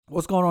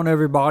What's going on,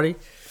 everybody?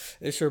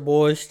 It's your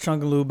boys, Chung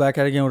Lew, back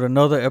at it again with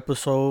another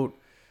episode.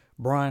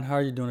 Brian, how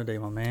are you doing today,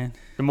 my man?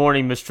 Good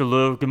morning, Mr.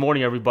 Lew. Good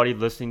morning, everybody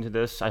listening to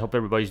this. I hope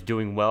everybody's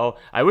doing well.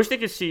 I wish they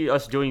could see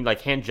us doing like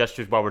hand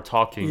gestures while we're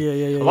talking. Yeah.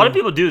 A lot of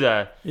people do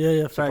that.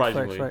 Yeah,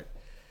 surprisingly. facts.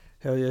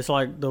 Hell yeah, it's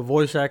like the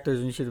voice actors,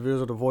 and you see the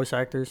videos of the voice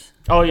actors.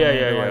 Oh,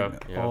 yeah.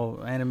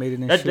 All animated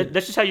and shit.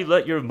 That's just how you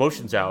let your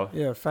emotions out.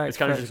 Yeah, facts. It's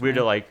kind of just weird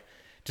to like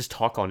just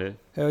talk on it.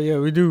 Hell yeah,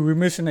 we do. We're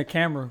missing the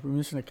camera.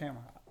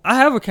 I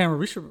have a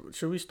camera.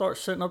 Should we start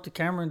setting up the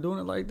camera and doing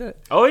it like that?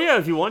 Oh yeah,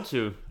 if you want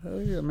to.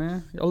 Hell yeah,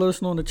 man. Y'all let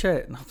us know in the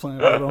chat. I'm playing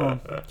right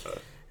on.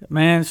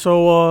 Man,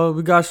 so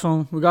we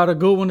got a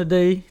good one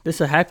today. This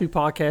is a happy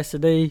podcast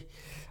today.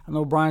 I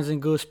know Brian's in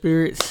good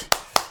spirits.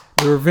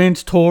 The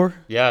Revenge Tour.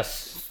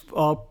 Yes.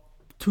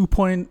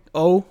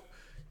 2.0,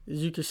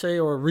 as you could say,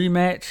 or a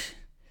rematch.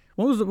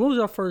 What was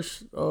our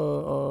first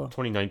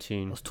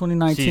 2019. It was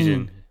 2019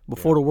 season.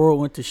 Before the world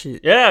went to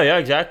shit. Yeah,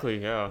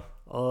 exactly. Yeah.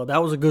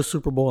 That was a good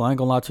Super Bowl. I ain't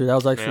gonna lie to you. That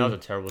was actually. Man, that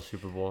was a terrible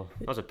Super Bowl.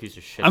 That was a piece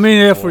of shit. I mean,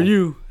 yeah, Bowl. for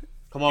you.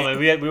 Come on,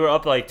 man. We were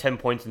up like 10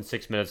 points in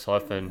 6 minutes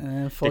left,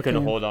 and they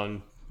couldn't hold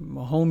on.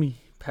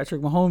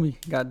 Patrick Mahomes,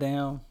 got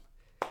down.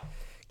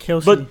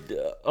 Kelsey. But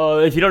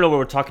if you don't know what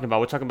we're talking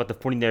about the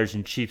 49ers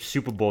and Chiefs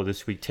Super Bowl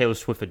this week, Taylor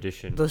Swift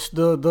edition.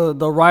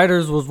 The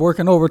writers was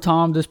working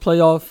overtime this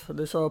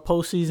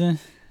postseason.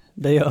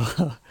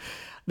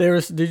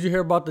 Did you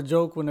hear about the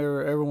joke when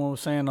everyone was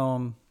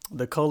saying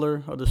the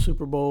color of the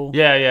Super Bowl?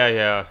 Yeah.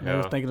 I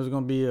was thinking it was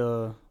gonna be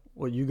you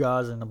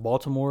guys in the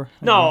Baltimore.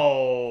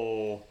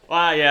 No.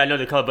 Yeah, I know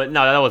the color, but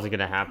no, that wasn't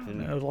gonna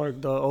happen. It was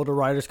like the older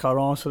writers caught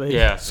on, so they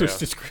switched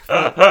the script.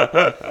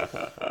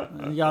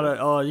 You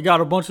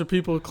got a bunch of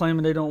people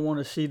claiming they don't want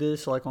to see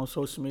this, like on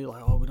social media,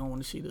 like, we don't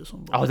want to see this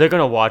one. Oh, they're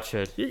gonna watch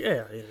it.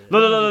 Yeah. No.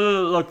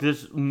 Look,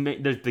 there's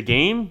the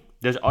game.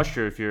 There's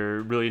Usher if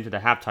you're really into the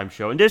halftime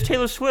show, and there's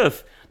Taylor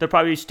Swift. They'll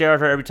probably stare at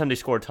her every time they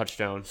score a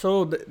touchdown.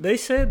 So they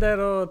said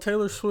that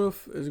Taylor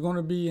Swift is going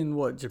to be in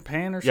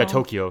Japan or something? Yeah,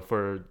 Tokyo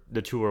for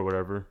the tour or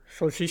whatever.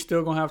 So she's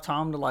still going to have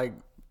time to like.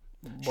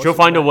 She'll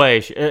find a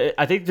way.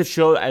 I think the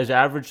show has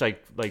averaged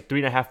like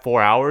 3.5,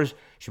 4 hours.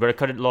 She better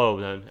cut it low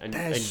then and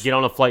get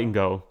on a flight and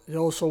go.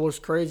 Yo, so what's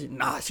crazy?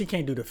 Nah, she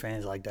can't do the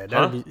fans like that.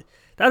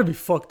 That'd be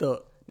fucked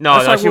up.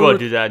 No, she won't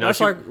do that. No, that's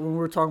like when we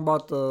were talking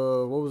about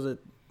the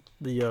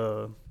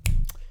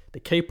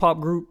K-pop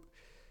group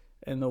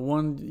and the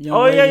one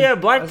young lady. Yeah,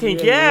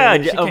 Blackpink. Yeah.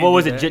 What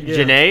was it?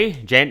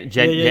 Janae?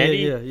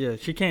 Jandy? Yeah.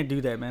 She can't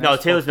do that, man. No,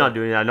 Taylor's not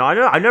doing that. No,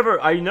 I never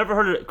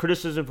heard of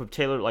criticism from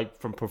Taylor like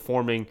from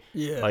performing.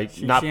 Yeah, like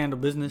she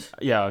handled business.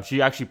 Yeah, she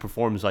actually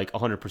performs like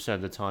 100%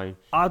 of the time.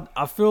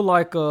 I feel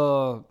like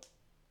I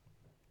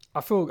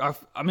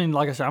mean,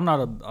 like I said, I'm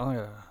not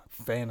a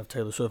fan of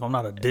Taylor Swift. I'm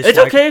not a dislike. It's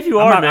okay if you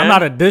are, man. I'm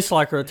not a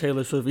disliker of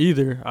Taylor Swift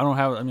either.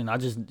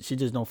 She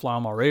just don't fly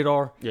on my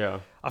radar.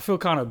 Yeah. I feel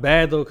kind of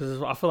bad though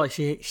because I feel like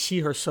she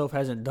herself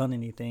hasn't done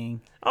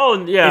anything.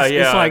 Oh yeah,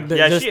 it's like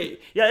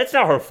it's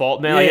not her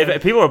fault, man. Yeah. Like,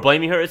 if people are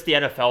blaming her, it's the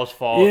NFL's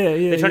fault. Yeah.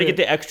 They're trying to get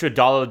the extra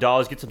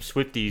dollars, get some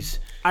Swifties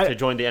to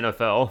join the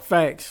NFL.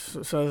 Facts.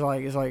 So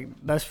it's like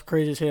that's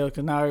crazy as hell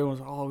because now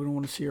everyone's we don't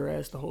want to see her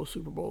ass the whole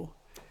Super Bowl.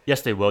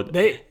 Yes, they will.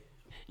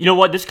 You know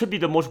what? This could be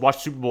the most watched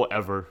Super Bowl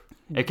ever.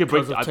 It could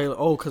break Taylor.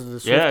 Because of the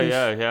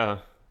Swifties? Yeah.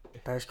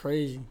 That's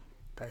crazy.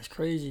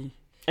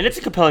 And it's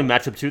a compelling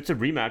matchup too. It's a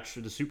rematch for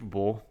the Super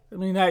Bowl. I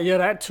mean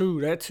that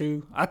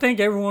too. I think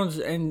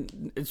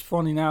and it's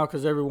funny now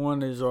because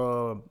everyone is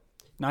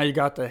now you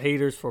got the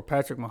haters for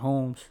Patrick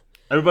Mahomes.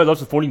 Everybody loves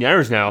the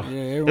 49ers now.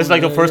 Yeah, this is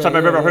like the first time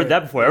I've ever heard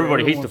that before.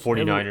 Everybody hates the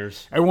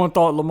 49ers. Everyone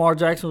thought Lamar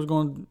Jackson was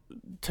going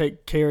to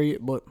carry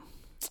it, but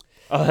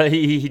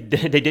they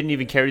didn't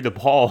even carry the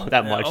ball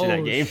that much in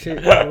that game.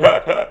 Shit,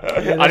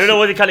 I don't know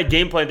what kind of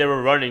game plan they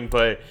were running,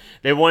 but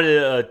they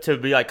wanted to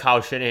be like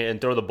Kyle Shanahan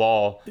and throw the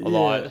ball a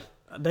lot.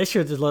 They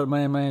should just let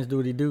man's do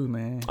what he do,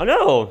 man. I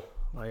know.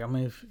 Like, I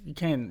mean, if you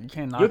can't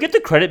You'll get the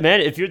credit,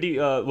 man. If you're the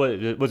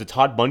was it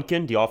Todd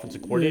Monken, the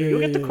offensive coordinator? You'll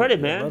get the credit,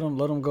 man.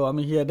 Let him go. I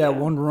mean, he had that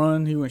one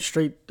run. He went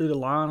straight through the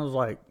line. I was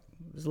like,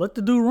 just let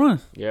the dude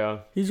run. Yeah,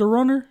 he's a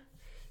runner.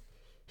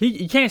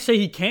 You can't say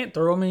he can't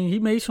throw. I mean, he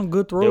made some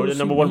good throws. They were the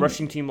number one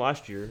rushing team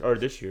last year or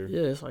this year.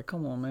 Yeah, it's like,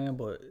 come on, man.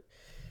 But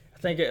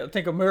I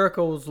think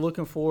America was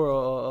looking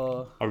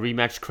for a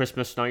rematch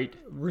Christmas night.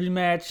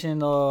 Rematch,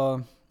 and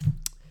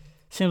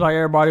seems like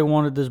everybody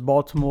wanted this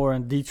Baltimore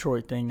and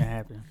Detroit thing to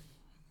happen.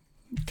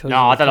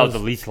 No, I thought that was the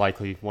least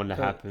likely one to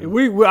happen.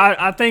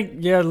 I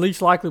think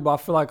least likely, but I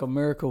feel like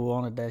America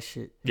wanted that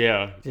shit.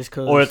 Yeah, just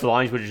because. Or if the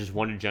Lions would have just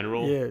won in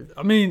general. Yeah,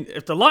 I mean,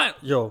 if the Lions,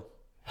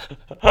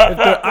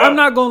 I'm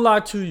not going to lie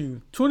to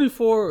you.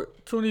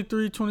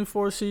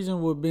 23-24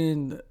 season would have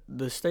been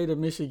the state of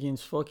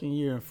Michigan's fucking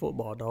year in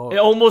football, dog. It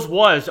almost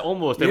was.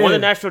 They won the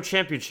national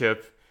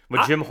championship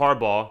with Jim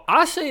Harbaugh.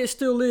 I say it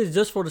still is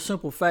just for the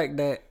simple fact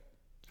that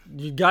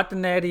you got the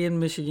Natty in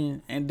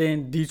Michigan, and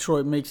then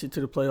Detroit makes it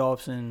to the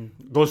playoffs and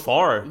goes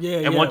far.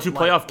 And won two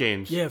playoff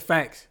games. Yeah,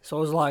 facts.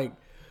 So it's like,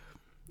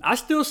 I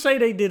still say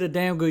they did a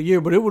damn good year,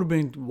 but it would have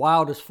been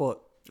wild as fuck.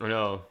 I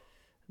know.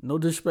 No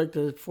disrespect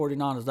to the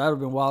 49ers. That would have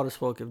been wild as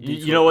fuck if Detroit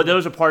You know what? There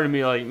was a part of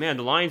me like, man,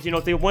 the Lions,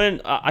 if they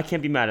win, I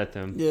can't be mad at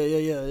them. Yeah.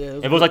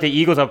 If it was like the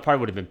Eagles, I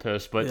probably would have been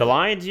pissed. But the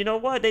Lions, you know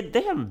what?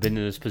 They haven't been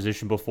in this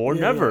position before.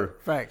 Never.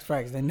 Yeah.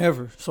 Facts. They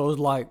never. So it's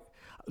like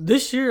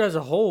this year as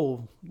a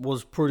whole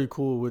was pretty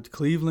cool with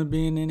Cleveland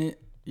being in it.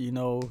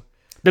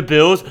 The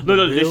Bills.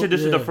 No. They said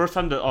this is the first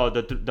time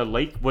the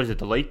Lake. What is it?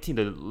 The Lake team,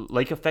 the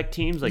Lake effect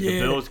teams, like the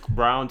Bills,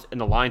 Browns,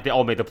 and the Lions. They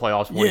all made the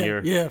playoffs one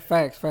year. Yeah.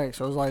 Facts.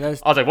 So it was like I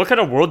was like, what kind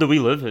of world do we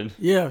live in?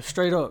 Yeah,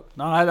 straight up.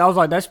 No, I was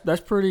like,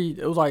 that's pretty.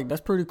 It was like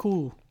that's pretty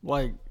cool.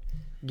 Like,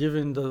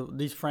 given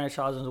these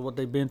franchises and what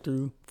they've been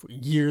through for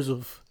years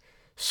of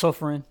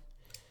suffering.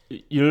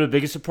 You know the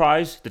biggest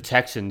surprise? The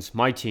Texans,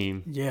 my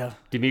team. Yeah.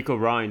 D'Amico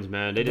Ryans,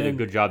 man, they did a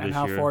good job this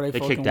year. Far they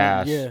kicked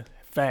ass. Yeah,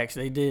 facts.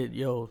 They did.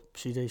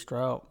 C.J.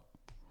 Stroud.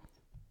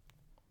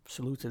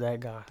 Salute to that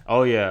guy.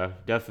 Oh yeah,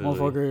 definitely.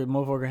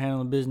 Motherfucker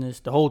handling business.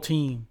 The whole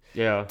team.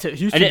 Yeah,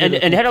 and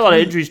they had a lot of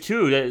injuries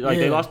too.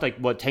 They lost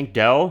Tank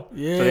Dell.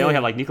 Yeah. So they only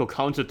had Nico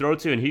Collins to throw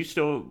to, and he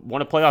still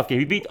won a playoff game.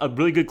 He beat a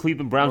really good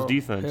Cleveland Browns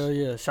defense. Hell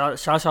yeah!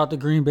 Shout out to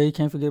Green Bay.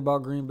 Can't forget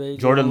about Green Bay.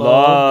 Jordan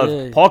Love.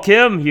 Yeah. Paul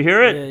Kim. You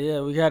hear it?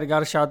 Yeah. We got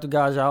to shout the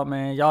guys out,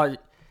 man.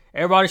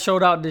 Everybody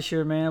showed out this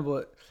year, man.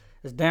 But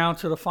it's down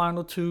to the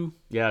final two.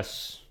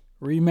 Yes.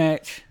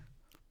 Rematch.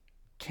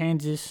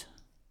 Kansas.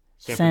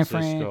 San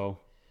Francisco.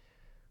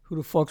 Who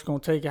the fuck's gonna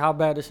take it? How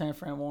bad does San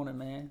Fran want it,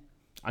 man?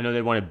 I know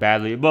they want it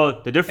badly.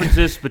 Well, the difference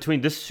is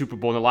between this Super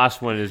Bowl and the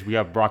last one is we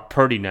have Brock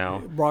Purdy now.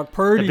 Brock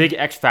Purdy. The big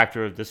X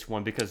factor of this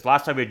one, because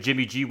last time we had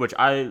Jimmy G, which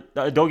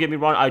don't get me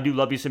wrong, I do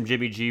love you some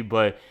Jimmy G,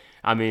 but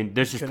I mean,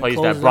 there's just plays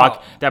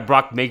that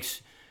Brock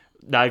makes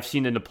that I've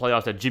seen in the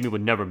playoffs that Jimmy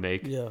would never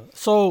make. Yeah.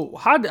 So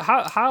how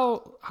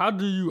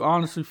do you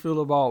honestly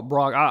feel about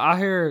Brock? I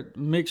heard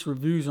mixed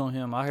reviews on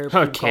him. I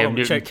heard Cam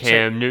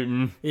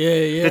Newton.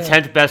 Yeah. The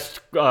 10th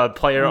best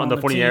player on the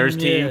 49ers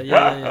team.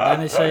 Yeah. Then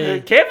they say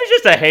Cam is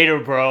just a hater,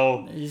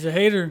 bro. He's a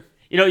hater.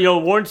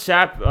 Warren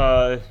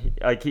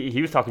Sapp,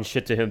 he was talking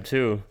shit to him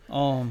too.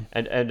 And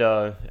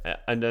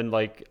then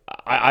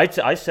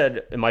I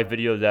said in my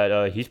video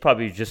that he's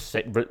probably just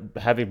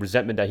having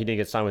resentment that he didn't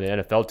get signed with the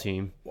NFL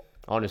team.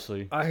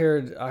 Honestly, I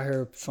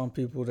heard some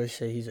people, they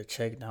say he's a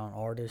check down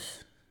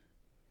artist.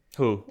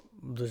 Who?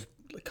 Just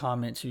the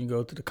comments. You can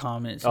go through the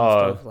comments and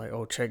stuff like,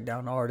 check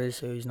down artist.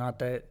 So he's not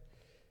that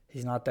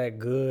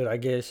good, I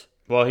guess.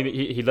 Well,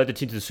 he led the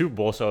team to the Super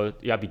Bowl, so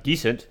you gotta be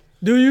decent.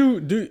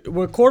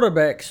 With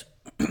quarterbacks?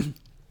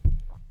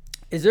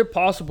 Is it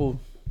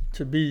possible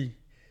to be,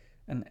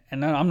 and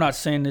I'm not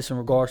saying this in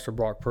regards to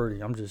Brock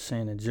Purdy, I'm just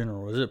saying in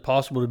general, is it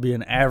possible to be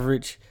an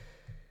average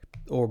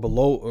or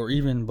below or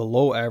even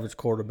below average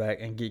quarterback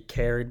and get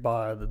carried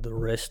by the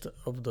rest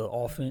of the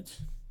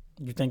offense?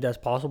 You think that's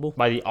possible?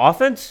 By the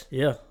offense?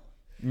 Yeah.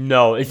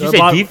 No. If you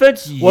say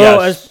defense,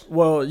 yes.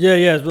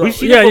 Yeah. We've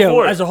seen it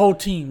before. As a whole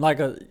team,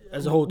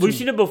 as a whole team. We've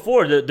seen it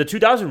before. The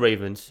 2000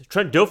 Ravens,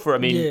 Trent Dilfer, I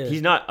mean,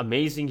 he's not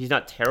amazing. He's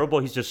not terrible.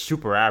 He's just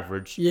super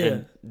average.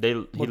 Yeah.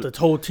 But the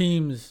whole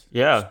team's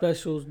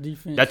specials,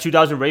 defense. That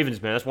 2000 Ravens,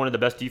 man, that's one of the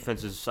best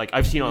defenses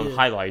I've seen on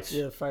highlights.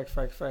 Yeah, facts.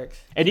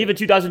 And even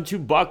 2002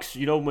 Bucks,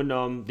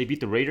 when they beat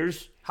the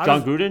Raiders,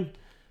 John Gruden.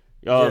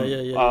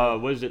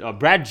 What is it?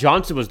 Brad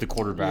Johnson was the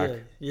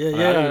quarterback. Yeah.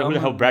 I don't know who the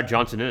hell Brad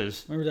Johnson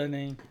is. Remember that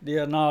name?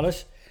 Yeah,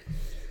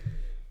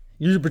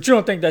 but you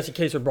don't think that's the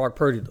case with Brock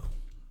Purdy, though?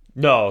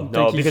 No,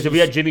 because if we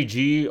had Jimmy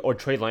G or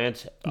Trey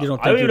Lance, I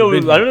don't know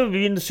if we'd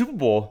be in the Super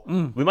Bowl.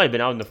 We might have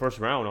been out in the first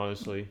round,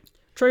 honestly.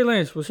 Trey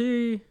Lance, was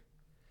he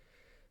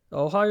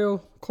Ohio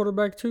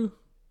quarterback too?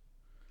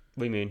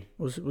 What do you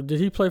mean?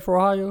 Did he play for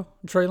Ohio,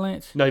 Trey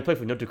Lance? No, he played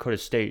for North Dakota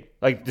State.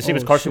 The same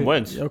as Carson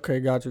Wentz. Okay,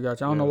 got you. I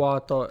don't know why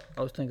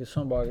I was thinking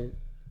somebody.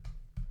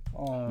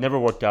 Never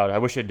worked out. I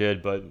wish it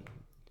did, but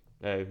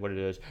hey, what it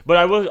is. But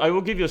I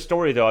will give you a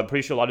story, though. I'm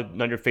pretty sure a lot of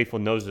Niner faithful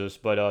knows this,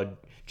 but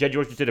Jed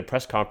George did a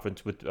press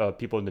conference with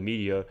people in the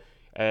media,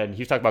 and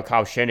he was talking about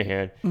Kyle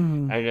Shanahan.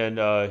 Mm-hmm. And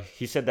then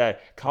he said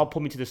that Kyle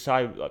pulled me to the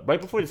side right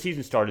before the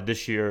season started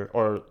this year,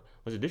 or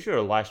was it this year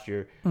or last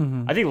year?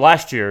 Mm-hmm. I think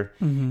last year.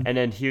 Mm-hmm. And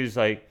then he was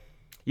like,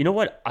 you know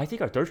what? I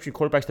think our third-string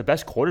quarterback's the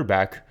best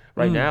quarterback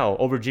right now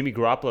over Jimmy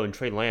Garoppolo and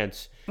Trey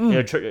Lance.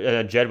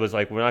 And Jed was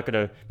like, we're not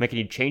going to make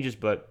any changes,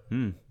 but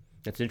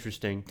that's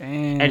interesting.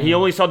 Damn. And he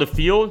only saw the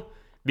field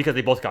because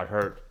they both got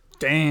hurt.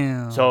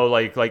 Damn. So,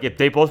 if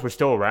they both were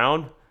still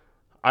around,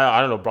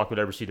 I don't know if Brock would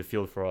ever see the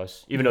field for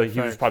us, even though he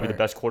was probably the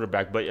best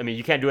quarterback. But, I mean,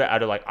 you can't do it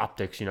out of,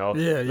 optics, Yeah,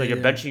 you're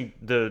benching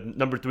the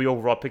number 3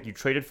 overall pick you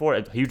traded for,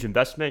 a huge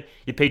investment.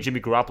 You paid Jimmy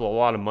Garoppolo a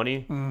lot of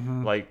money.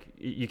 Mm-hmm.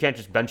 You can't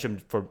just bench him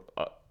for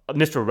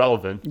Mr.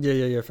 Irrelevant.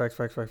 Yeah. Facts.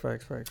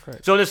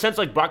 So, in a sense,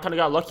 Brock kind of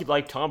got lucky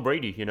like Tom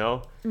Brady,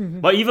 Mm-hmm.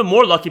 But even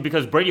more lucky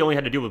because Brady only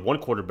had to deal with one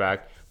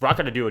quarterback. Brock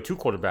had to deal with 2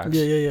 quarterbacks.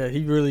 Yeah.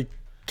 He really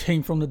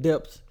came from the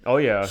depths. Oh,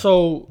 yeah.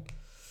 So,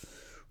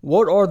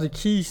 what are the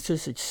keys to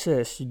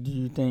success, do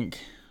you think,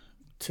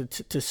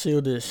 to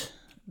seal this?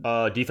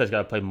 Defense got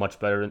to play much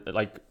better,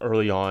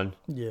 early on.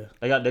 Yeah.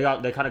 They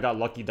kind of got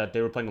lucky that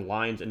they were playing the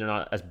Lions and they're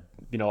not as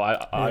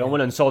I don't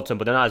want to insult them,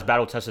 but they're not as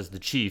battle tested as the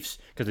Chiefs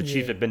because the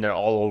Chiefs have been there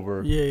all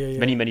over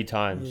many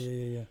times.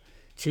 Yeah.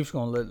 Chiefs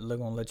gonna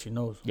let you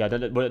know. Yeah,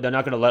 they're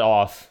not gonna let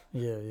off.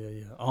 Yeah.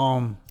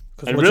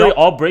 And really,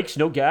 all brakes,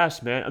 no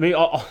gas, man. I mean,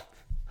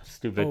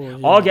 stupid. Oh, yeah.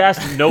 All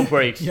gas, no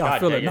brakes. Yeah, I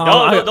feel it.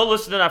 No, don't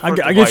listen to that. I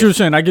get what you're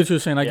saying. I get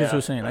what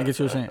you're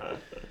saying.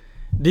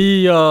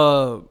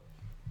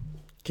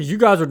 Because you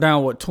guys are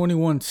down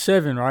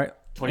 21-7, right?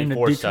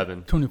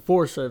 24-7.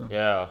 24-7.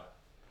 Yeah,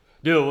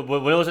 dude.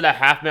 When it was in that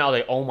half, man, I was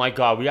like, oh my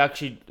god, we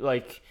actually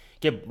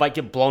might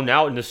get blown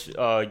out in this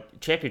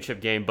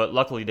championship game. But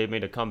luckily, they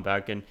made a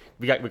comeback, and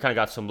we kind of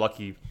got some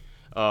lucky,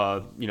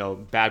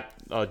 bad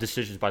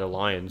decisions by the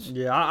Lions.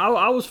 Yeah,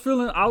 I was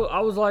feeling. I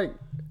was like,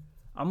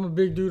 I'm a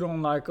big dude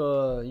on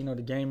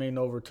the game ain't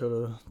over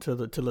till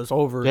it's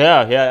over.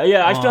 Yeah.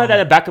 I still had that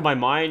in the back of my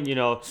mind.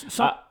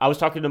 I was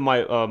talking to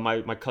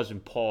my cousin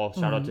Paul.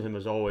 Shout out to him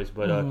as always.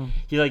 But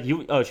he's like,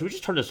 should we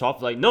just turn this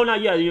off? Like, no,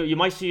 not yet. You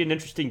might see an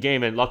interesting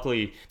game, and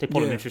luckily they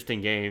put an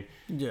interesting game.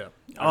 Yeah.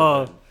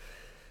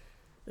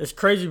 It's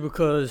crazy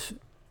because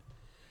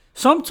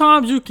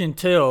sometimes you can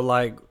tell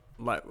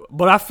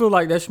but I feel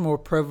like that's more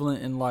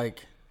prevalent in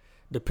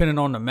depending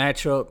on the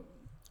matchup.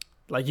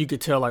 Like, you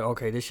could tell,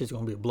 okay, this shit's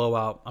going to be a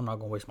blowout. I'm not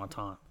going to waste my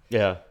time.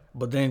 Yeah.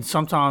 But then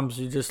sometimes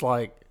you just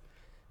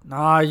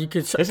nah, you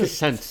could... There's a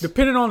sense.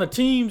 Depending on the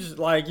teams,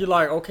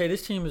 you're okay,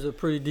 this team is a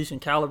pretty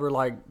decent caliber.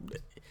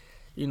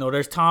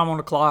 There's time on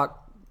the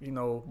clock.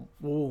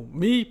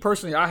 Me,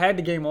 personally, I had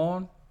the game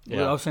on.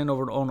 Yeah. I was saying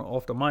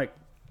off the mic.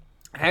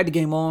 I had the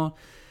game on.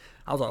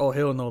 I was like, oh,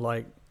 hell no,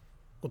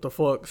 what the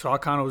fuck? So I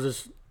kind of was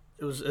just...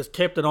 It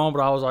kept it on,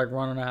 but I was,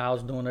 running the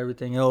house, doing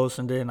everything else.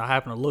 And then I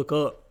happened to look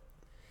up.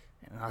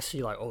 And I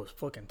see oh, it's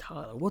fucking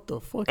Tyler. What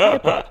the fuck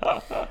happened?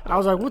 I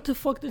was like, what the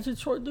fuck did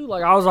Detroit do?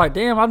 I was like,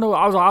 damn, I know.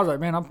 I was like,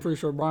 man, I'm pretty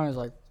sure Brian's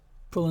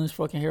pulling his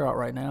fucking hair out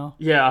right now.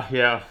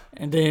 Yeah.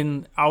 And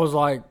then I was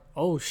like,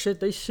 oh shit,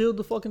 they sealed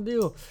the fucking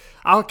deal.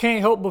 I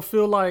can't help but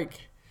feel like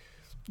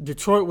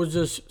Detroit was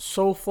just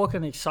so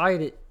fucking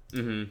excited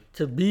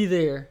to be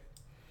there.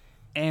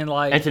 And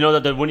to know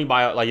that they're winning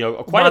by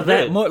quite a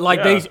bit.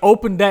 They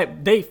opened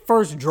they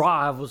first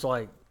drive was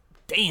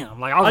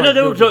damn. I know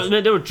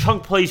there were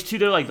chunk plays too.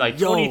 They're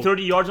 20,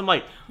 30 yards. I'm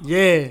like,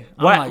 yeah.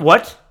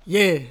 What?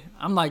 Yeah.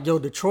 I'm like, yo,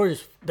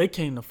 Detroit they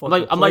came to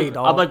fucking play,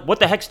 dog. I'm like, what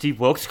the heck,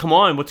 Steve Wilkes? Come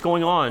on, what's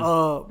going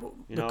on?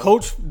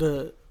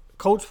 The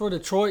coach for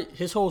Detroit,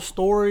 his whole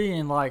story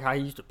and how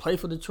he used to play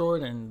for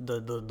Detroit and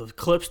the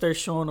clips they're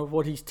showing of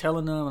what he's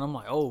telling them, and I'm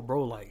like, oh,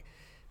 bro,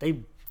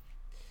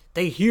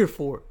 they here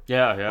for it.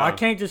 Yeah. I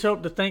can't just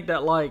help to think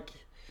that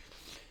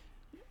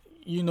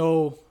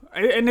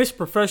and it's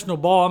professional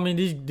ball. I mean,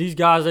 these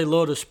guys, they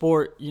love the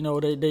sport.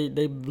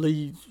 They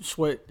bleed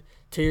sweat,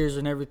 tears,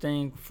 and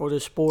everything for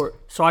this sport.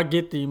 So I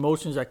get the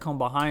emotions that come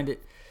behind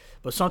it.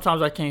 But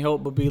sometimes I can't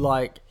help but be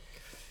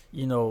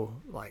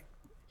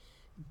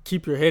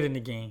keep your head in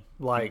the game.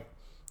 All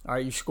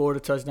right, you scored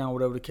a touchdown,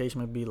 whatever the case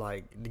may be.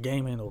 The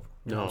game ain't over.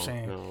 You know what I'm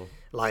saying?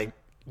 No.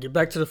 Get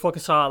back to the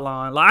fucking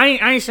sideline.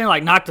 I ain't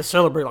saying not to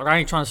celebrate. I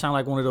ain't trying to sound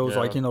like one of those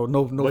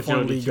no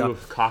fun league guy.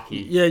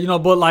 Cocky. Yeah,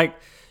 but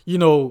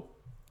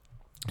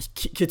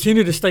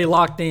continue to stay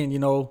locked in.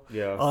 Take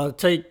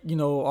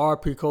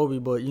RP Kobe,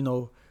 but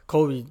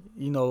Kobe.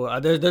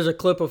 There's a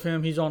clip of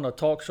him. He's on a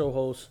talk show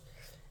host,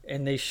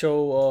 and they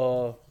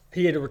show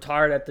he had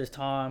retired at this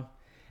time,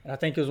 and I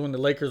think it was when the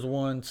Lakers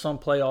won some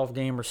playoff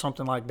game or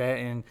something like that,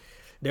 and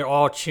they're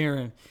all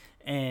cheering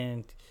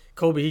and.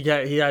 Kobe,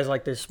 he has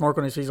this smirk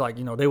on his face. He's like,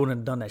 they wouldn't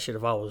have done that shit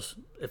if I was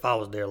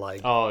there.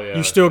 Oh yeah.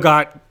 You still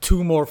got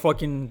two more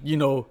fucking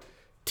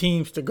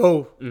teams to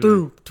go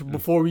through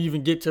before we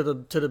even get to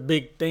the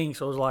big thing.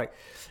 So it's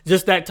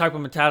just that type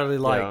of mentality.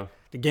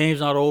 The game's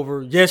not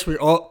over. Yes,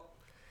 we're up.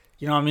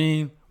 You know what I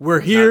mean?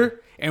 We're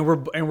here and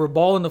we're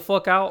balling the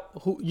fuck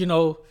out.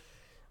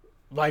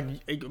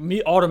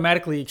 Me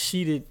automatically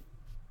exceeded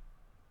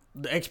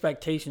the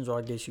expectations, or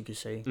I guess you could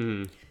say.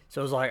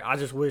 So it's I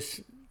just wish.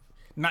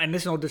 And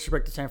this is no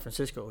disrespect to San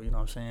Francisco, you know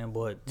what I'm saying?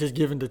 But just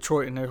giving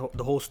Detroit and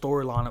the whole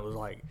storyline, it was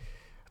I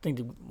think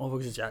the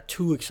motherfuckers just got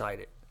too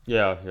excited.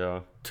 Yeah.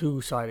 Too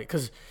excited.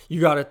 Because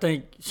you got to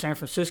think, San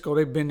Francisco,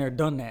 they've been there,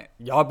 done that.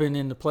 Y'all been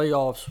in the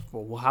playoffs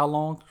for how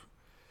long?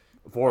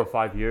 4 or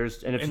 5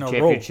 years. NFC in a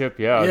championship,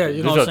 row. Yeah,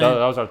 you know what I'm saying?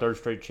 That was our third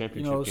straight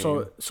championship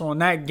game. So in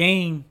that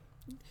game,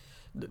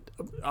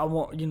 I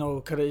want,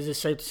 is it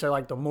safe to say,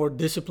 the more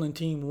disciplined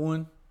team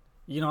won?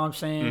 You know what I'm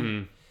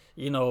saying?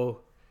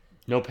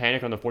 No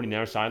panic on the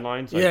 49ers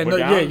sidelines. You know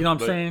what I'm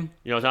saying?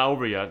 It's not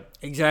over yet.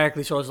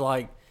 Exactly. So it's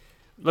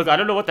look, I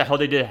don't know what the hell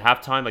they did at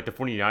halftime, the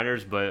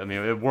 49ers, but, I mean,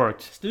 it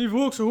worked. Steve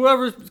Wilkes or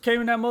whoever came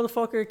in that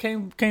motherfucker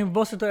came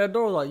busting through that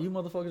door you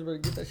motherfuckers better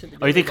get that shit together.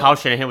 Oh, you think Kyle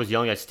Shanahan was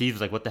yelling at Steve?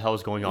 What the hell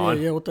is going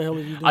on? Yeah, what the hell are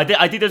you doing?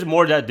 I think there's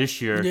more of that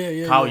this year.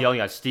 Yeah. Kyle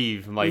yelling at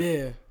Steve.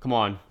 I'm come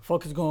on.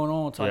 Fuck is going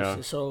on type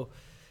shit. So,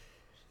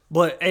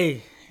 but,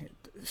 hey,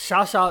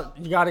 shouts out.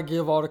 You got to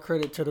give all the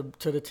credit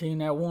to the team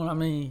that won. I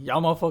mean,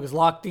 y'all motherfuckers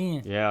locked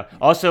in. Yeah.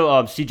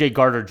 Also, C.J.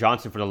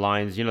 Gardner-Johnson for the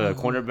Lions. You know, the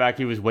cornerback,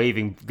 he was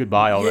waving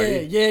goodbye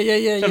already.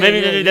 Yeah. So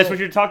maybe that's what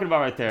you're talking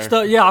about right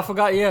there. Yeah, I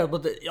forgot. Yeah,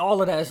 but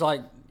all of that is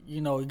like,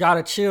 you know, you got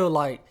to chill,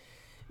 like,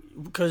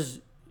 because,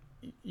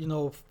 you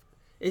know,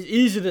 it's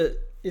easy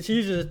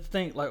to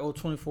think like,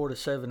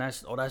 24-7.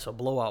 That's a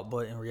blowout.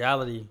 But in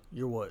reality,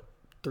 you're what,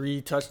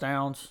 3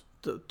 touchdowns,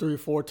 3 or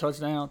 4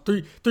 touchdowns,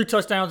 three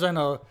touchdowns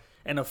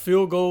and a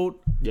field goal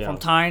from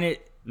tying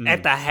it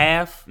at the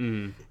half.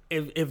 Mm.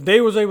 If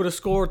they was able to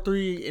score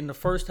 3 in the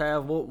first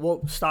half,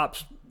 what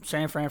stops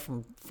San Fran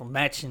from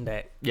matching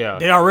that? Yeah,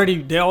 they're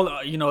already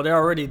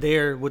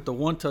there with the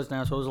 1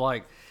 touchdown. So it's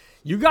like,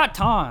 you got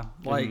time,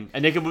 like,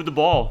 and they can move the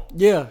ball.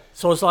 Yeah,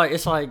 so it's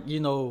like you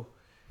know,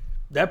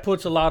 that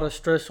puts a lot of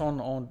stress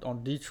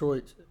on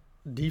Detroit's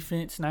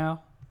defense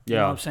now. You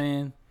know what I'm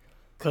saying?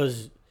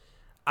 Because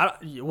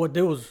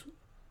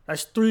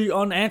that's 3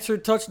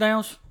 unanswered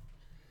touchdowns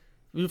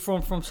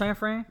from San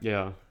Fran.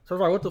 Yeah. So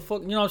it's like, what the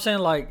fuck? You know what I'm saying?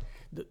 Like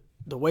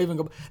the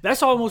waving.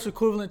 That's almost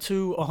equivalent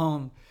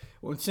to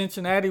when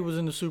Cincinnati was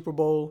in the Super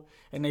Bowl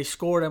and they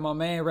scored and my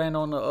man ran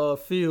on the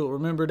field.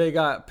 Remember they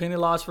got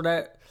penalized for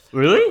that?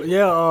 Really?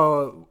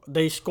 Yeah.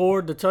 They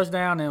scored the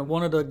touchdown and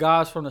one of the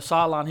guys from the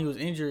sideline, he was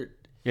injured.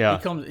 Yeah.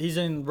 He's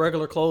in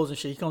regular clothes and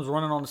shit. He comes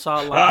running on the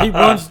sideline. He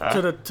runs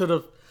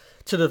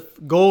to the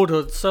goal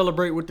to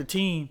celebrate with the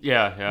team.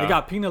 Yeah. They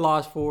got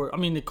penalized for it. I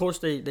mean, of course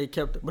they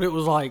kept it, but it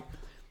was like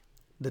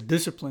the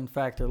discipline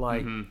factor,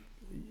 like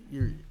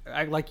you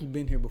act like you've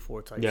been here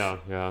before type. Yeah.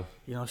 You know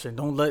what I'm saying?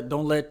 Don't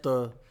let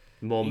the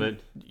moment.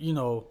 You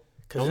know,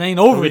 because it ain't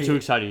over yet. Don't get too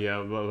excited,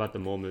 about the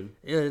moment.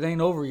 Yeah, it ain't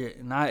over yet,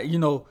 and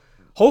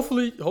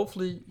hopefully,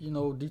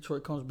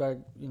 Detroit comes back,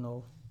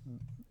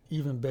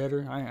 even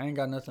better. I ain't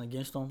got nothing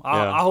against them.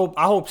 I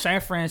hope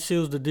San Fran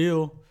seals the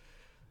deal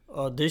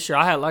this year.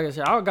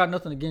 I got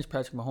nothing against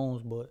Patrick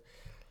Mahomes, but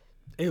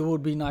it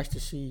would be nice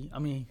to see. I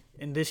mean,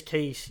 in this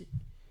case,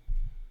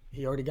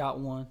 he already got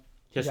one.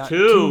 Just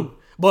two.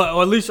 But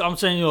or at least I'm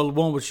saying,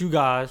 one with you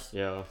guys.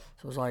 Yeah.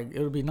 So it's like, it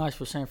would be nice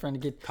for San Fran to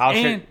get. Kyle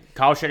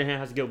Shanahan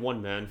has to get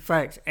one, man.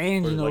 Facts.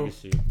 And,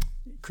 legacy.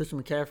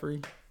 Christian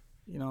McCaffrey,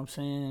 you know what I'm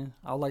saying?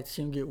 I would like to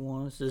see him get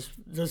one. Just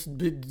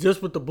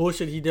with the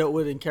bullshit he dealt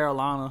with in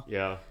Carolina.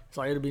 Yeah. It's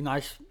like, it'd be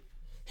nice.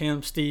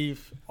 Him,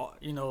 Steve,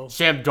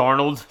 Sam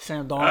Darnold.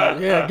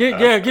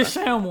 Get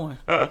Sam one.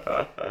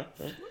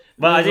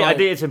 But I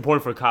think it's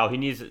important for Kyle. He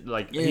needs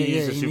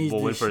a Super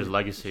Bowl win for his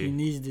legacy. He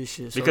needs this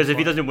shit. Because if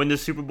he doesn't win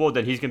this Super Bowl,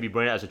 then he's gonna be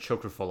branded as a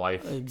choker for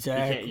life.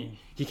 Exactly.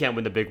 He can't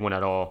win the big one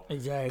at all.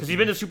 Exactly. Because he's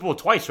been to the Super Bowl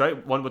twice,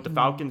 right? One with the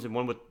Falcons and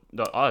one with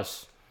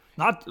us.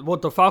 Not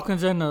what the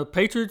Falcons and the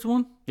Patriots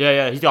one.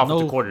 Yeah. He's the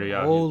offensive coordinator.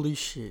 Yeah. Holy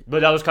shit.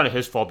 But that was kind of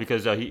his fault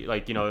because he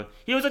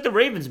was like the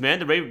Ravens, man.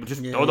 The Ravens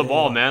just throw the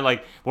ball, man.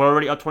 Like, we're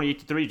already up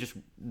 28-3. Just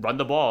run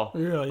the ball.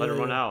 Let it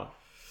run out.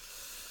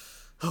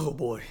 Oh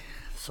boy.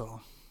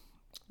 So.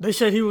 They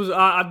said he was.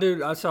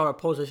 I saw a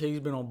post. They said he's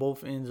been on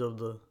both ends of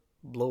the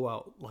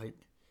blowout, like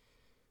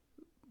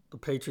the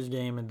Patriots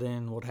game, and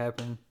then what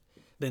happened.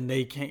 Then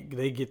they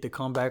get the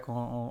comeback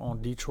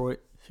on Detroit.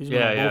 He's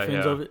been on both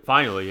ends of it.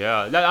 Finally,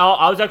 yeah.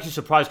 I was actually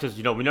surprised because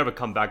we never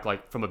come back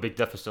like from a big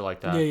deficit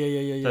like that.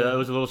 Yeah. So that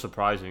was a little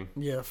surprising.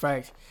 Yeah,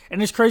 facts.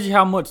 And it's crazy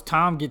how much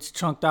time gets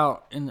chunked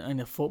out in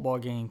a football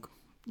game,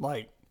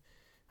 like.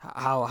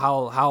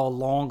 How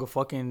long a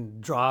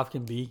fucking drive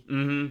can be.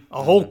 Mm-hmm.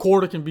 A whole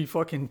quarter can be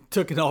fucking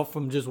taken off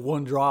from just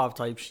one drive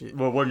type shit.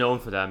 Well, we're known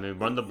for that, man.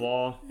 Run the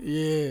ball.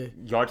 Yeah.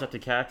 Yards after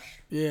catch.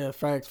 Yeah,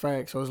 facts.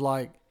 So it's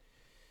like,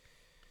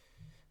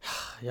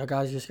 y'all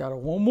guys just got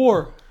one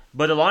more.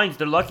 But the Lions,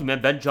 they're lucky,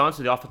 man. Ben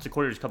Johnson, the offensive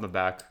coordinator, is coming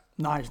back.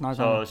 Nice.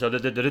 So they're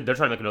trying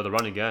to make another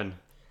run again.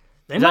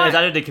 Is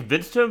that if they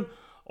convinced him,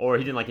 or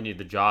he didn't like any of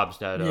the jobs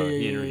that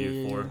he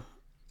interviewed for?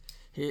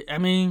 I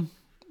mean...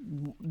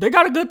 They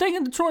got a good thing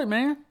in Detroit,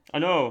 man. I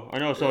know.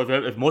 So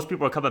if most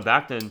people are coming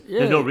back, then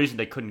there's no reason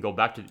they couldn't go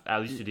back to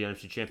at least to the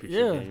NFC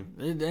Championship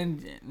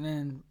game.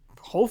 And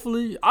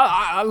hopefully,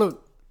 I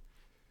look.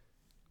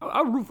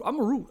 I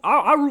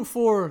root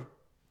for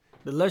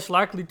the less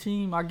likely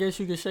team. I guess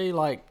you could say,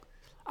 like,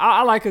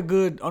 I like a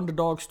good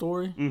underdog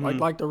story,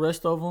 like the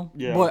rest of them.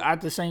 Yeah. But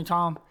at the same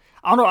time,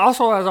 I don't know.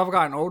 Also, as I've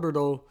gotten older,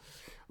 though,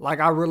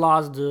 like I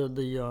realized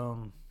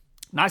the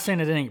not saying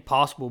that it ain't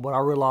possible, but I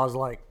realized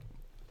like.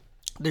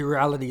 The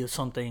reality of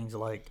some things,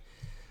 like,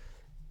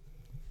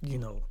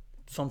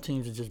 some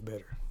teams are just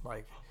better.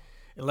 Like,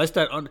 unless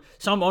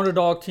some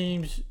underdog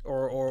teams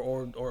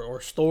or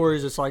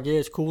stories, it's like, yeah,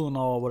 it's cool and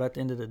all, but at the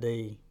end of the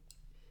day,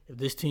 if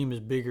this team is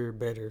bigger,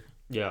 better,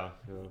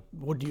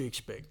 what do you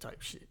expect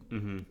type shit?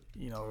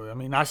 Mm-hmm. I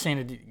mean, not saying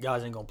that the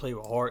guys ain't gonna play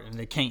with heart and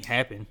it can't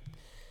happen,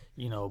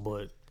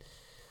 but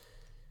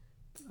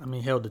I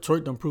mean, hell,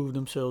 Detroit done proved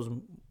themselves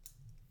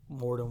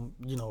more than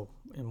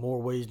in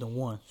more ways than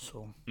one.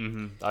 So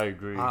I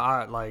agree.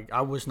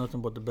 I wish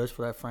nothing but the best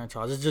for that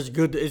franchise. It's just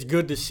good. It's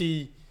good to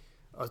see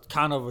a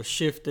kind of a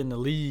shift in the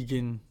league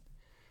and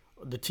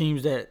the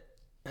teams that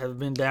have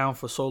been down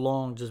for so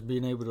long just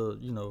being able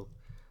to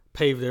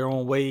pave their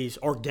own ways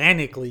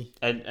organically.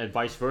 And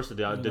vice versa.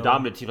 The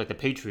dominant team like the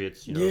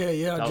Patriots,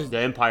 the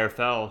empire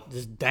fell.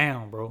 Just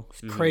down, bro.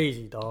 It's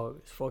crazy, dog.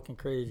 It's fucking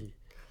crazy.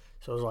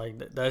 So it's like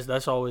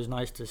that's always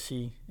nice to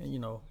see,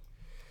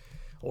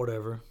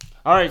 whatever.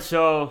 All right,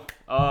 so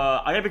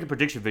I gotta make a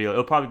prediction video.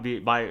 It'll probably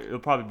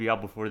be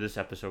out before this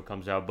episode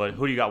comes out. But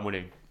who do you got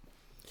winning?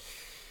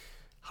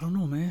 I don't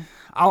know, man.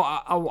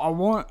 I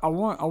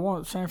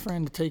want San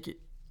Fran to take it,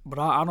 but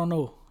I don't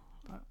know.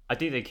 I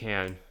think they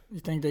can. You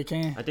think they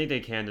can? I think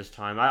they can this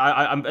time.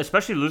 I'm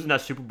especially losing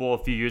that Super Bowl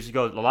a few years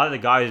ago. A lot of the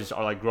guys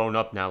are like grown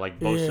up now, like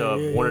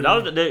Bosa,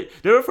 Warner. They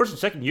were first and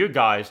second year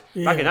guys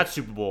back in that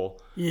Super Bowl.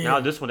 Yeah. Now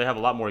this one they have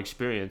a lot more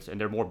experience and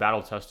they're more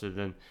battle tested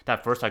than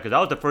that first time because that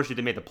was the first year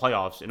they made the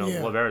playoffs in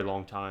a very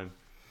long time.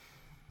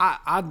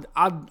 I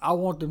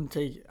want them to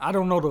take it. I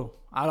don't know though.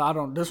 I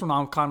don't. This one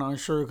I'm kind of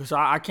unsure because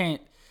I can't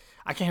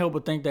help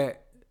but think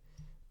that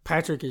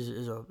Patrick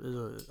is a.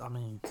 I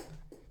mean,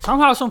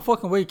 somehow some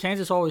fucking way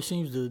Kansas always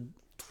seems to.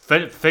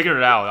 Figured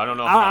it out. I don't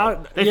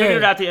know. They figured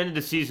it out at the end of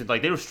the season.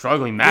 Like they were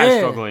struggling,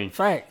 struggling.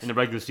 Facts. In the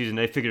regular season,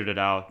 they figured it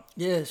out.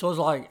 Yeah, so it's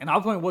like, and I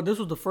was like, this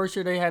was the first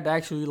year they had to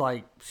actually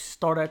like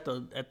start at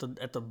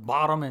the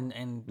bottom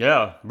and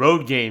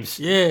road games.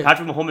 Yeah,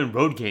 Patrick Mahomes in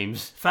road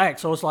games.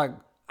 Facts. So it's like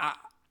I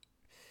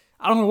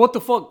don't know what the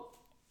fuck,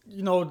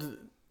 I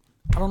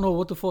don't know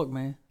what the fuck,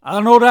 man. I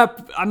know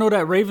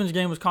that Ravens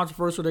game was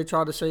controversial. They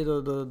tried to say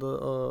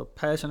the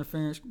pass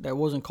interference that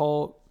wasn't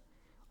called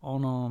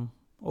on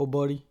old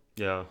buddy.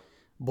 Yeah.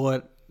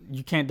 But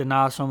you can't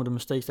deny some of the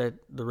mistakes that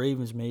the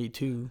Ravens made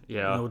too.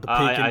 Yeah.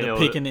 The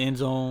pick in the end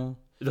zone.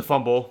 The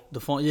fumble.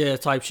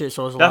 Type shit.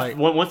 So it's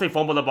once they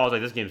fumbled the ball, I was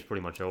like, this game's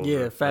pretty much over.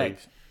 Yeah,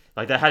 facts.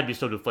 Like that had to be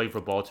so deflated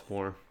for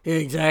Baltimore. Yeah,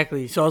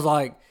 exactly. So I was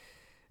like,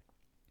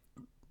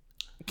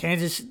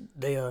 Kansas,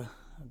 they've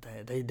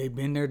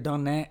been there,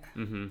 done that.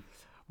 Mm-hmm.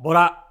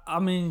 But I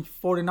mean,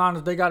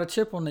 49ers, they got a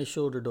chip on their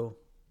shoulder though.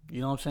 You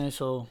know what I'm saying?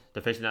 So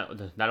they're facing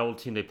that old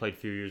team they played a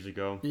few years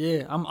ago.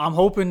 Yeah, I'm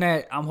hoping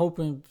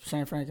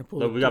San Fran can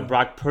pull it. We got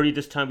Brock Purdy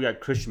this time. We got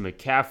Christian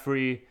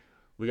McCaffrey.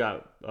 We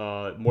got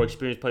more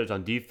experienced players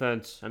on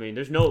defense. I mean,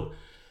 there's no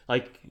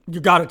you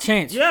got a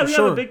chance. Yeah, we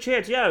have a big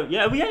chance.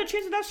 Yeah, we had a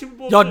chance in that Super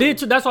Bowl. Y'all did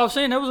too. That's what I'm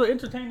saying. That was an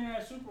entertaining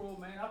ass Super Bowl,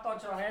 man. I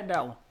thought y'all had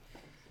that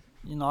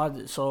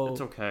one. So it's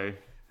okay.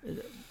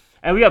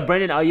 And we got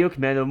Brandon Ayuk,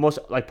 man,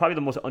 probably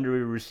the most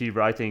underrated receiver,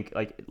 I think,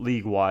 like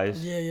league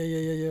wise.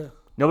 Yeah.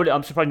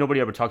 I'm surprised nobody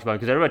ever talks about it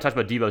because everybody talks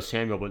about Deebo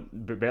Samuel,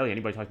 but barely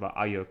anybody talks about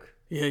Ayuk.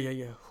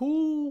 Yeah.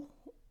 Who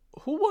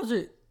was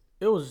it?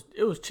 It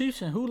was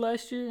Chiefs and who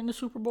last year in the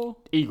Super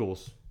Bowl?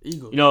 Eagles.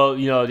 You know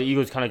the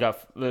Eagles kind of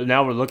got.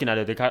 Now we're looking at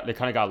it. They kind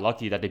of got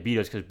lucky that they beat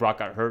us because Brock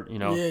got hurt. In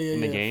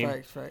the game.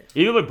 Facts.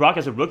 Even with Brock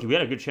as a rookie, we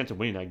had a good chance of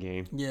winning that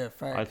game. Yeah,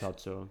 facts. I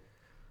thought so.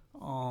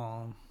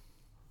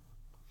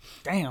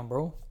 Damn,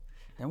 bro.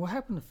 And what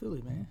happened to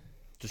Philly, man?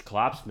 Just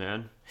collapsed,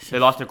 man. They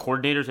lost their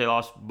coordinators. They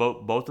lost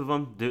both of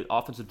them, the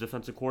offensive,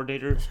 defensive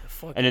coordinator.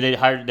 And then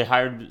they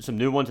hired some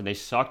new ones, and they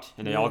sucked,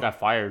 and they all got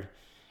fired.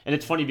 And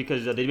it's funny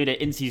because they made an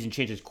in-season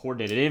change as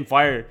coordinator. They didn't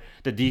fire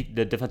the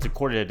defensive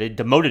coordinator. They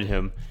demoted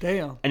him.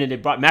 Damn. And then they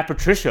brought Matt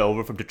Patricia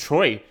over from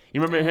Detroit.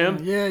 You remember him?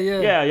 Yeah.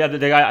 The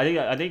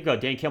guy. I think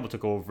Dan Campbell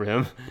took over for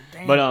him.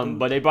 Damn,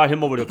 but they brought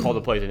him over to call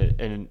the plays,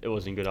 and it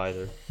wasn't good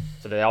either.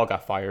 So they all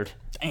got fired.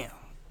 Damn.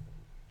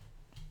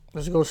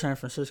 Let's go San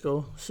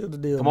Francisco. Seal the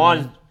deal.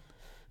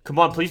 Come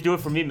on, please do it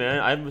for me, man.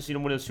 I haven't seen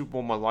them win a Super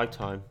Bowl in my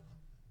lifetime.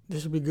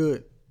 This will be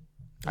good.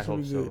 I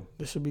hope so.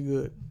 This will be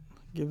good.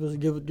 Give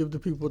the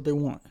people what they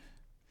want.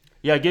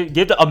 Yeah,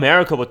 give the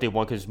America what they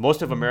want because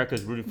most of America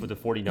is rooting for the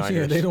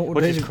 49ers,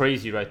 which is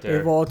crazy right there.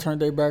 They've all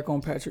turned their back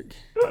on Patrick.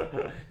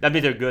 That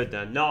means they're good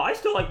then. No, I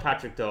still like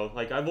Patrick though.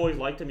 Like I've always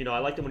liked him. I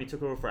liked him when he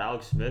took over for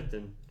Alex Smith,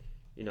 and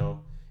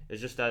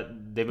it's just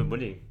that they've been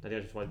winning. I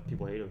think that's why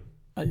people hate him.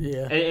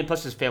 Yeah. And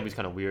plus his family's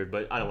kind of weird,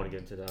 but I don't want to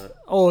get into that.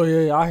 Oh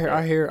yeah,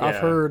 I hear. Yeah. I've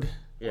heard.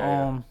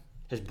 Yeah.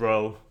 His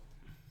bro.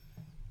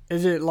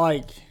 Is it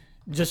like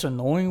just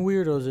annoying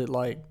weird, or is it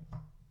like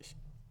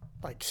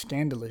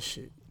scandalous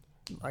shit?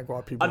 Like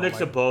why people? A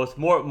mix of both.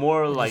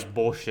 More like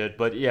bullshit,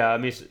 but yeah. I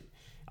mean,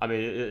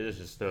 it's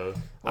just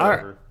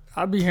whatever.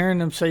 I'd be hearing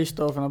them say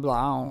stuff, and I'd be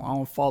like, I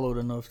don't follow it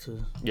enough to.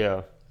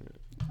 Yeah.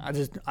 I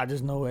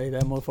just know, hey,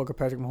 that motherfucker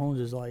Patrick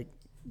Mahomes is like,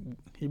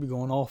 he be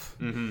going off.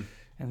 Mm-hmm.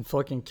 And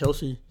fucking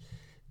Kelsey,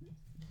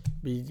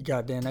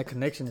 goddamn, that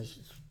connection is.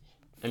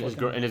 And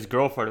his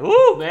girlfriend,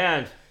 ooh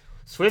man,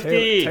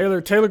 Swifty.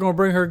 Taylor gonna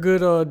bring her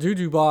good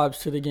juju vibes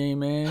to the game,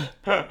 man.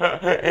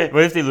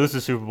 What if they lose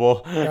the Super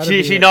Bowl?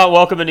 She not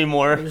welcome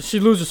anymore. She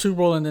loses the Super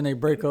Bowl and then they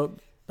break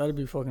up. That'd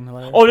be fucking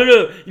hilarious. Oh no! You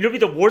know what would be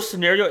the worst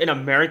scenario in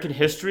American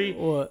history?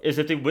 What? Is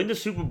if they win the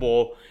Super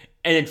Bowl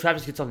and then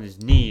Travis gets on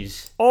his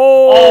knees.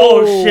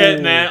 Oh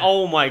shit, man!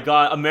 Oh my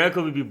god,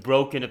 America would be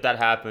broken if that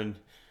happened.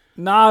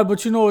 Nah,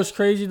 but you know what's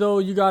crazy though?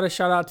 You gotta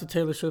shout out to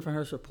Taylor Swift and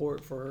her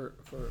support for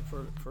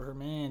her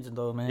mans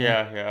though, man.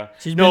 Yeah.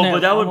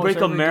 But that would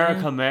break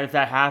America, man, if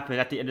that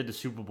happened at the end of the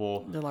Super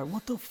Bowl. They're like,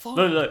 what the fuck?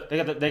 Look,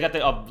 they got the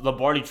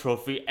Lombardi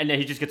trophy, and then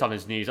he just gets on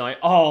his knees. I'm like,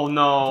 oh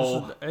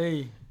no.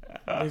 Hey,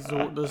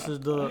 This is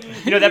the.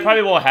 You know, that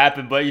probably won't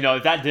happen, but you know,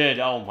 if that did,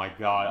 oh my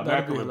God,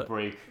 America would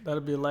break.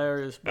 That'd be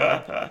hilarious,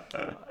 bro.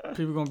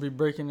 People gonna be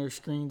breaking their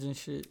screens and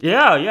shit.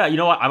 Yeah. You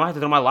know what? I might have to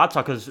go to my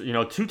laptop because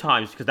 2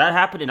 times because that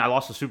happened and I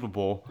lost the Super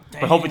Bowl.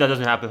 Damn. But hopefully that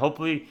doesn't happen.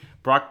 Hopefully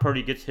Brock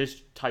Purdy gets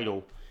his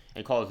title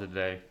and calls it a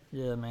day.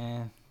 Yeah,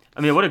 man. I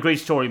mean, what a great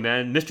story,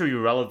 man. Mr.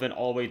 Irrelevant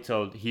all the way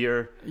till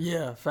here.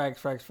 Yeah,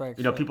 facts.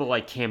 People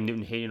like Cam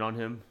Newton hating on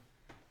him.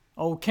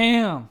 Oh,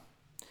 Cam.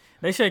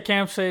 They said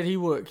Cam said the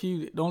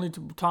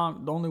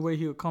only way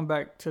he would come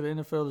back to the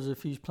NFL is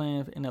if he's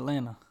playing in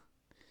Atlanta.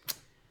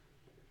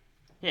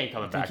 He ain't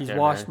coming back. Think he's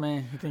washed,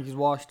 man. You think he's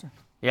washed?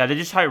 Yeah, they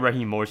just hired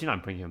Raheem Morris. He's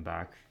not bringing him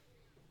back.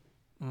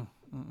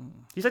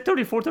 He's like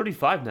 34,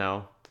 35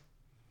 now.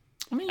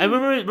 I mean, and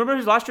remember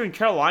his last year in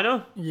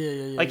Carolina?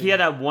 Yeah. Like he had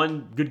that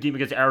one good game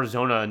against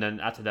Arizona, and then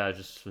after that, it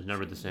just was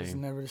never the same. It's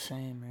never the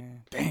same,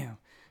 man. Damn.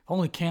 If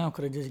only Cam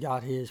could have just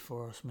got his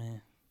for us,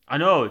 man. I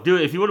know,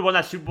 dude. If he would have won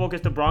that Super Bowl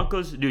against the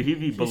Broncos, dude, he'd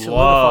be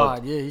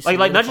beloved. Yeah, he's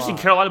like not just in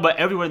Carolina, but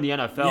everywhere in the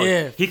NFL.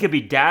 Yeah. He could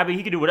be dabbing.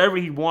 He could do whatever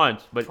he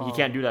wants, but he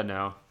can't do that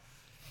now.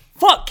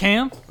 Fuck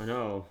Cam. I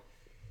know.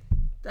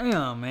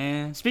 Damn,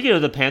 man. Speaking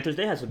of the Panthers,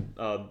 they had some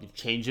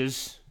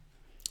changes.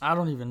 I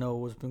don't even know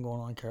what's been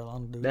going on in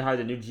Carolina, dude. They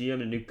hired a new GM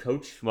and a new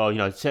coach. Well,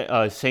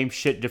 same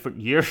shit, different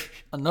year.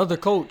 Another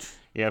coach.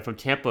 Yeah, from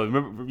Tampa.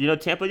 Remember,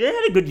 Tampa, they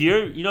had a good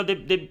year.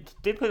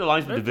 They played the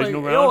Lions in the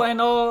divisional round. Yo,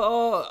 and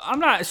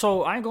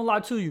I ain't gonna lie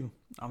to you.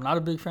 I'm not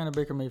a big fan of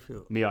Baker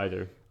Mayfield. Me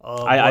either.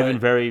 I've been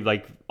very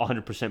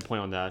 100%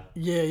 point on that.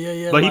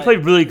 Yeah. But he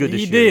played really good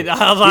this year. He did. He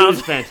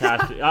was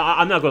fantastic.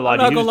 I'm not gonna lie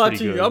to you. I'm not gonna lie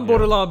to you. I'm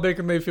borderline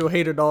Baker Mayfield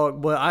hater,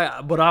 dog. But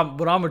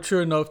I'm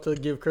mature enough to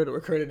give credit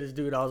where credit is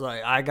due. I was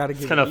like, I gotta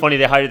give. It's kind of funny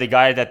they hired the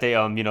guy that they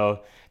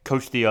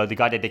coached the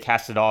guy that they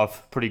casted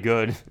off pretty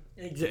good.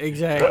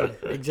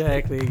 Exactly.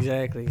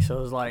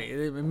 So it's like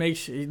it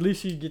makes at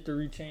least he get to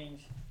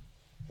rechange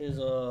his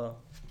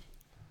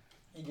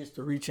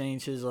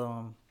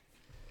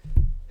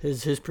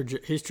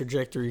his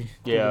trajectory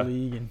through the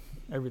league and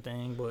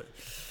everything, but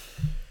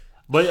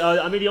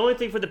I mean the only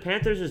thing for the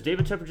Panthers is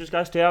David Tepper just got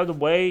to stay out of the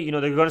way. They're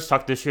going to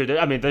suck this year.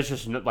 There's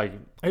just no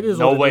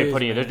way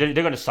putting it. They're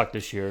going to suck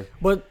this year.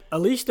 But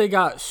at least they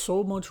got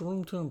so much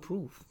room to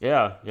improve.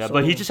 Yeah. So,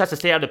 but he just has to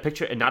stay out of the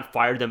picture and not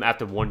fire them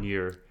after 1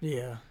 year.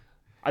 Yeah.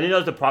 I think that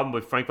was the problem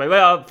with Frank Reich.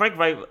 Well, Frank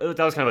Reich, that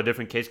was kind of a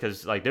different case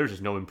because there was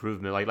just no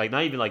improvement. Like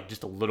not even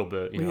just a little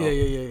bit.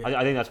 Yeah.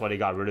 I think that's why they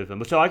got rid of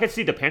him. So I could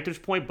see the Panthers'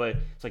 point, but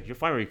it's like you're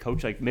firing a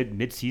coach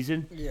mid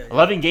season. Yeah.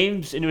 11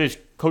 games into his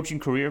coaching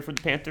career for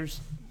the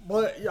Panthers.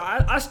 But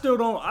I still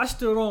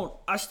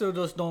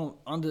just don't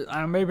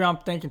maybe I'm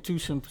thinking too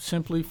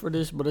simply for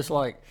this, but it's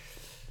like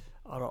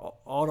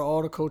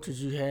all the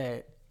coaches you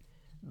had,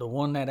 the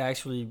one that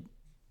actually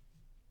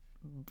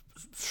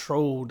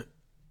showed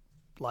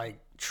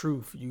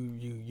truth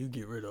you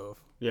get rid of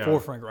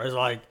for Frank Reich. It's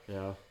like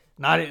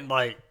not in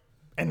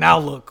and now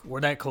look where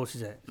that coach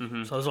is at.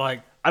 Mm-hmm. So it's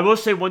like I will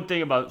say one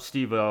thing about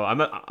Steve though.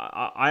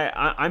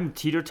 I'm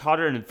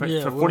teeter-totter and for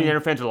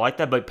 49er fans are like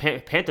that, but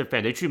Panther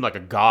fans they treat him like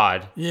a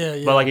god.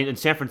 Yeah. But in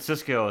San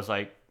Francisco it's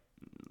like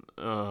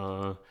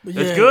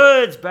it's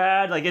good, it's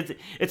bad.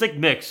 It's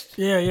mixed.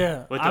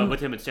 Yeah. With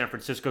him in San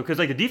Francisco because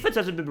the defense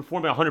hasn't been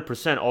performing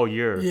 100% all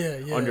year.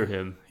 Under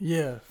him.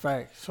 Yeah,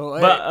 fact. So,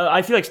 but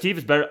I feel like Steve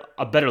is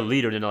a better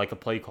leader than a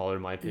play caller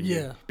in my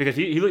opinion. Yeah, because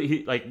he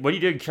what he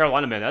did in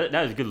Carolina, man,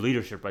 that is good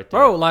leadership right there.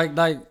 Bro,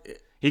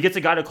 he gets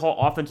a guy to call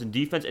offense and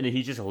defense, and then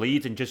he just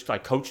leads and just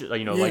coaches,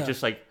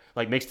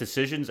 makes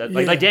decisions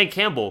like Dan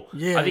Campbell.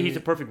 Yeah, I think he's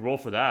a perfect role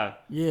for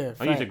that. Yeah, I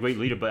think he's a great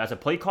leader, but as a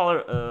play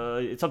caller,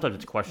 sometimes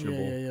it's questionable.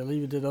 Yeah,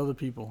 leave it to the other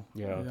people.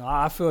 Yeah,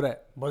 I feel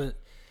that, but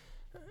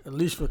at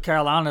least for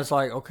Carolina, it's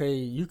like okay,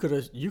 you could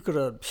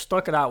have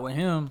stuck it out with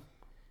him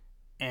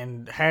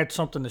and had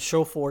something to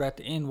show for it at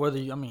the end, whether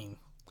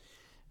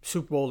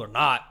Super Bowl or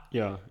not.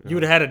 Yeah. You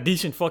would have had a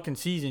decent fucking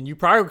season. You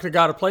probably could have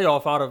got a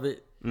playoff out of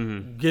it.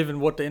 Mm-hmm. Given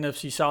what the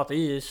NFC South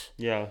is.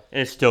 Yeah,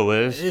 it still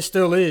is. It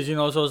still is,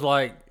 so it's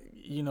like,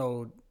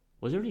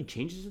 Was there any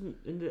changes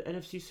in the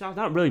NFC South?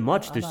 Not really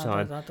much this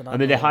time.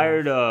 They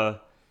hired, what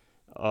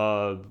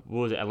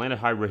was it? Atlanta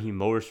hired Raheem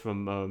Morris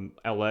from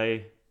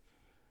L.A.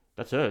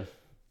 That's it.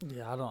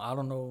 Yeah, I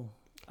don't know.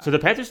 So the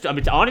Panthers,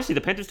 honestly, the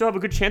Panthers still have a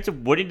good chance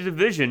of winning the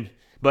division.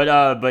 But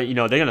they're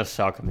going to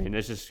suck.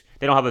 It's just,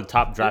 they don't have a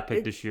top draft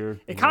pick this year.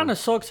 It kind of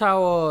sucks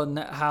how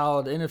the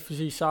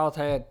NFC South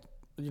had,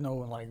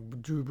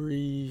 Drew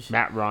Brees,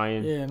 Matt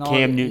Ryan,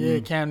 Cam Newton. Yeah,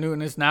 Cam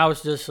Newton. It's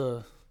just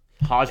a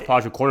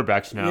hodgepodge of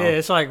quarterbacks now. Yeah,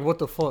 it's like what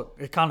the fuck.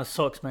 It kind of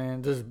sucks,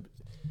 man. Just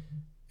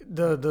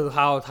the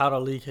how the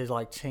league has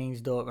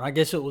changed up, and I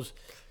guess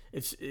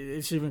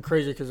it's even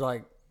crazier because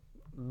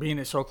being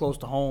it so close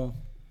to home,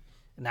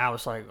 and now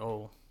it's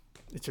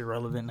it's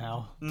irrelevant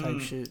now type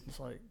shit. It's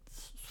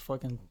it's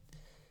fucking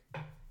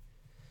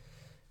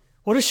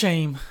what a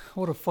shame.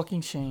 What a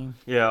fucking shame.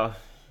 Yeah,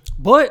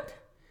 but.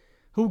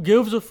 Who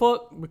gives a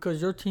fuck? Because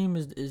your team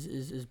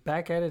is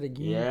back at it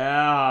again.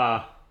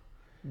 Yeah.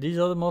 These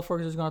other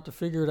motherfuckers is going to have to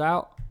figure it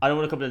out. I don't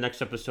want to come to the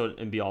next episode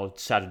and be all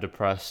sad and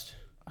depressed.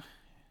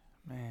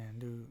 Man,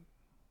 dude.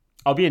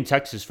 I'll be in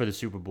Texas for the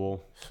Super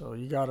Bowl. So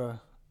you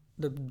gotta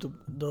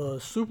the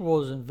Super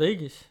Bowl is in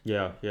Vegas.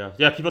 Yeah.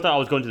 People thought I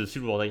was going to the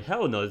Super Bowl. Like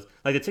hell no.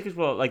 Like the tickets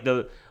were like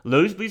the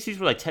nosebleed seats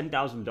were like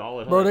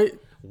 $10,000. Bro, like,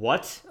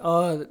 what?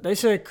 They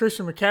said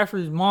Christian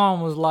McCaffrey's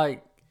mom was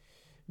like,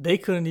 they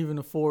couldn't even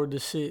afford to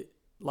sit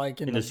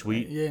like in the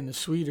suite. Yeah, in the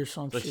suite or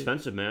something. It's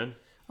expensive, man.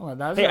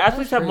 Like, hey,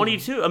 athletes have money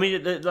too. I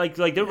mean, like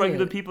they're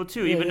regular people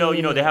too. Even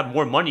though they have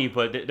more money,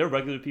 but they're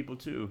regular people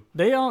too.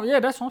 They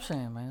that's what I'm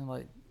saying, man.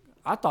 Like,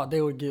 I thought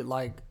they would get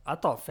I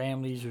thought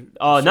families.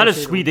 Not a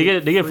suite. They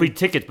get free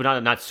tickets,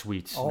 but not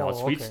suites. Oh, no,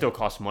 suites still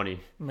cost money.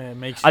 Man, it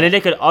makes sense. I think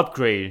they could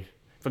upgrade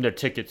from their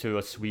ticket to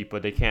a suite,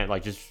 but they can't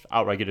like just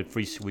outright get a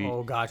free suite.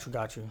 Oh, got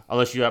you.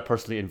 Unless you got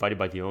personally invited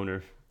by the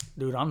owner.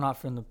 Dude, I'm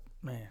not finna,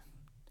 man.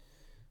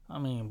 I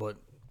mean, but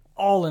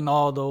all in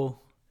all, though,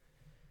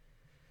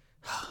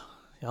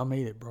 y'all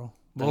made it, bro.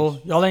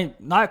 Well, y'all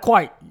ain't not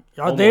quite.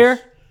 Y'all almost there.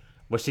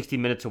 We're 60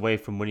 minutes away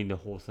from winning the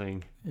whole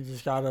thing. You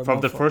just gotta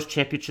from the first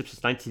championship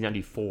since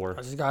 1994.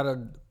 I just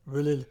gotta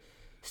really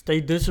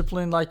stay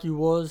disciplined like you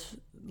was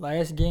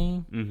last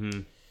game.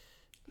 Mm-hmm.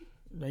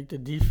 Make the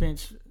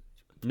defense.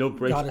 No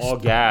breaks, all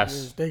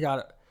gas. They got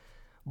it,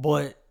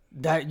 but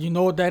that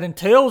what that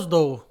entails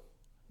though.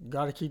 You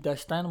gotta keep that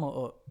stamina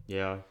up.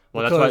 Yeah.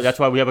 Well, that's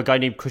why we have a guy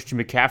named Christian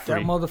McCaffrey.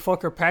 That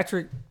motherfucker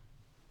Patrick.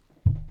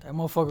 That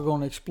motherfucker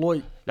gonna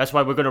exploit. That's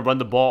why we're gonna run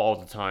the ball all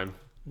the time.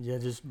 Yeah,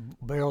 just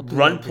barrel through.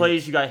 Run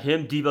plays. You got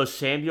him, Debo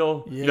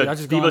Samuel. Yeah,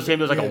 Debo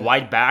Samuel's like a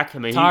wide back. I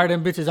mean, tire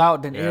them bitches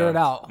out, then air it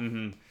out.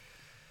 Mm-hmm.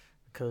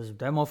 Cause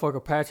that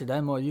motherfucker Patrick,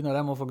 that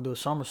motherfucker do a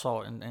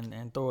somersault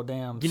and throw a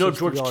damn. George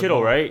Kittle,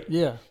 ball. right?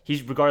 Yeah,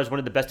 he's regarded as one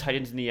of the best tight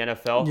ends in the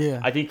NFL.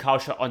 Yeah, I think Kyle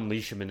should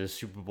unleash him in the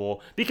Super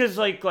Bowl because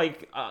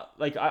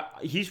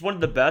he's one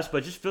of the best, but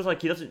it just feels like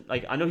he doesn't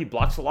like. I know he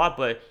blocks a lot,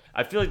 but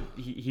I feel like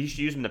he should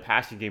use him in the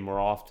passing game more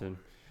often.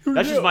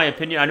 That's just my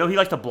opinion. I know he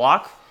likes to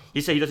block.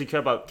 He said he doesn't care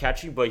about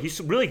catching, but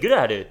he's really good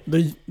at it.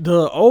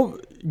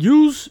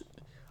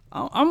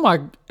 I'm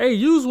like, hey,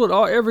 use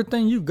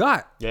everything you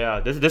got. Yeah,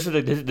 this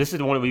is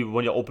the one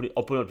when you open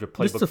up your playbook.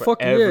 This the for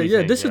fucking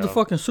everything, This is the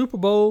fucking Super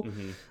Bowl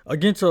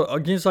against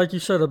like you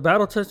said, a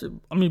battle tested.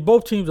 I mean,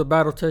 both teams are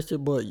battle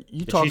tested, but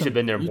the Chiefs have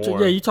been there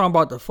more. You talking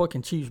about the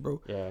fucking Chiefs,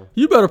 bro? Yeah,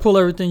 you better pull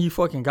everything you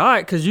fucking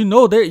got because you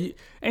know that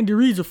Andy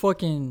Reid's a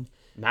fucking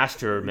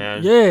master,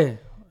 man. Yeah,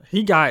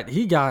 he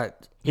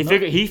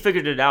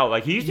figured it out.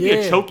 Like he used to be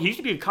a choke. He used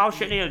to be a Kyle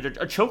Shanahan,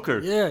 a choker.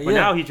 Yeah, but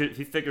now he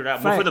figured it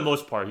out. Well, for the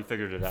most part, he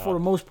figured it out. For the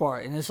most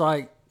part, and it's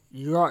like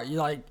you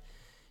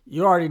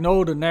already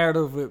know the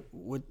narrative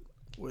with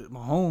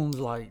Mahomes.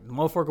 Like the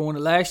motherfucker won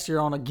it last year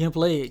on a gimp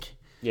leg.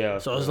 Yeah.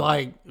 So it's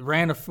like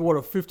ran a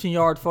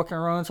 15-yard fucking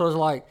run. So it's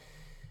like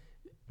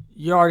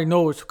you already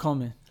know what's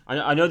coming.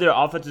 I know their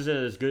offense isn't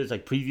as good as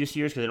like previous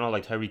years because they don't have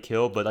like Tyreek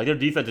Hill, but like their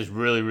defense is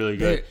really, really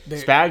good.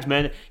 Spags,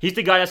 man, he's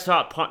the guy that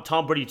stopped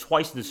Tom Brady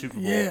twice in the Super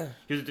Bowl. Yeah,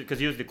 because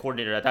he was the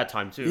coordinator at that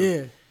time too.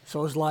 Yeah,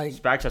 so it's like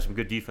Spags has some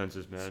good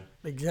defenses, man.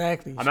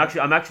 Exactly. I'm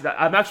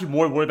actually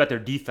more worried about their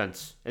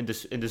defense in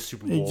this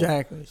Super Bowl.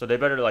 Exactly. So they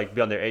better like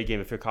be on their A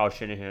game if you're Kyle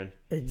Shanahan.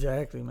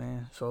 Exactly,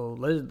 man. So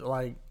let's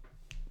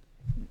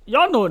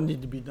y'all know what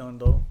needs to be done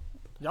though.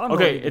 Y'all know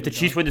if the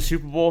Chiefs win the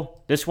Super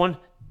Bowl, this one.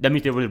 That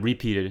means they would have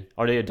repeated.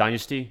 Are they a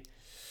dynasty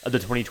of the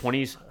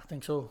 2020s? I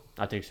think so.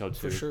 I think so, too.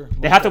 For sure.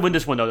 They have to win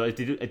this one, though. If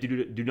they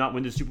do not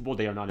win the Super Bowl,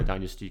 they are not a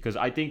dynasty. Because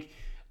I think,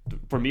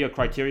 for me, a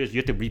criteria is you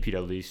have to repeat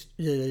at least.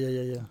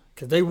 Yeah.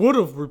 Because they would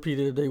have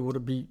repeated if they would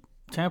have beat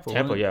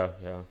Tampa. Yeah.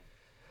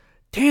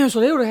 Damn, so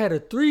they would have had a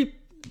three.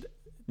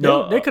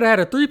 No. They could have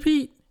had a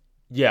three-peat?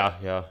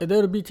 Yeah. If they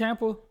would have beat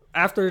Tampa?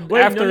 After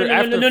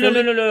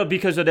No,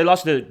 because they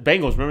lost the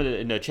Bengals, remember,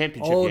 in the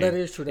championship game. That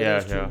is true. That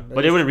is true.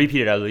 But they would have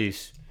repeated at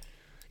least.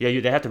 Yeah,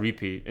 they have to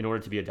repeat in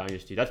order to be a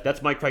dynasty.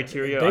 That's my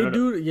criteria. For the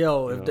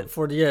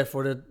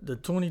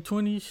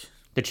 2020s.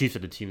 The Chiefs are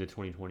the team of the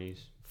 2020s.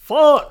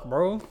 Fuck,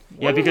 bro.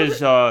 Yeah, because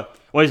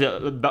what is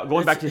it?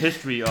 Going back to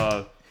history,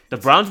 the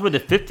Browns were the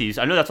 50s.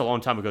 I know that's a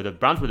long time ago. The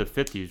Browns were the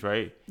 50s,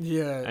 right?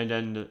 Yeah. And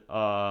then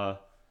the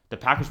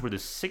Packers were the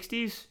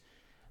 60s.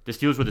 The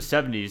Steelers were the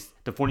 70s.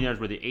 The 49ers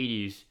were the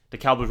 80s. The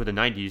Cowboys were the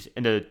 90s.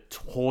 And the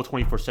whole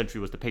 21st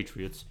century was the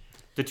Patriots.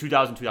 The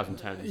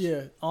 2010s.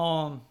 Yeah.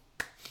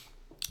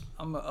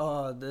 I'm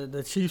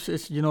the Chiefs.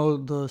 It's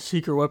the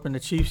secret weapon the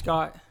Chiefs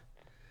got.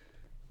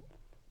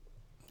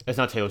 It's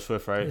not Taylor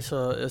Swift, right? It's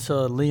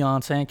a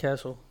Leon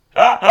Sandcastle.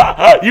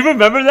 You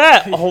remember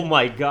that? Oh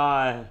my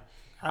god!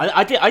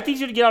 I think he's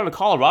gonna get out of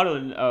Colorado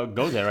and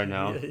go there right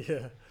now.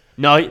 Yeah.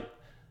 No.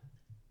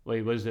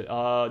 Wait, what is it?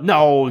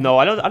 No.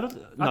 I don't.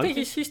 No, I think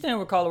he's staying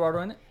with Colorado,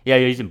 isn't it? Yeah,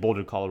 he's in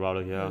Boulder, Colorado.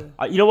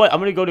 Yeah. You know what? I'm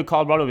gonna go to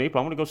Colorado in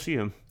April. I'm gonna go see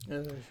him.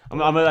 Yeah. I'm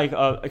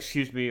gonna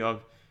excuse me,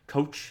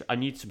 coach. I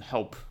need some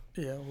help.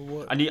 Yeah,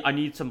 well, what? I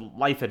need some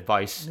life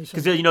advice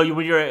because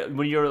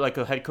when you're like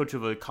a head coach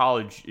of a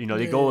college,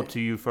 they go up to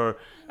you for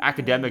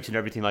academics and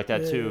everything like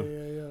that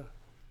too. Yeah.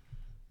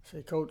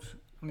 Say, coach,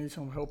 I need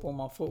some help on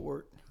my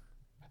footwork.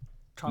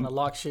 Trying to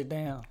lock shit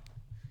down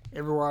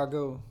everywhere I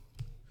go.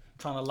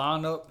 Trying to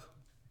line up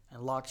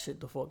and lock shit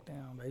the fuck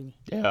down, baby.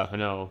 Yeah, I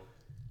know.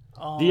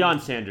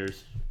 Deion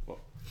Sanders.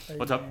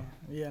 What's up?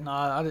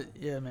 Yeah,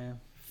 yeah, man.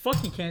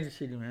 Fucking Kansas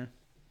City, man.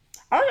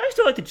 I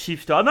still like the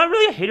Chiefs though. I'm not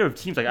really a hater of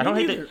teams. Like I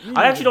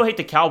actually don't hate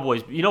the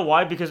Cowboys. You know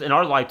why? Because in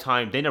our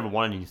lifetime, they never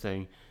won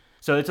anything.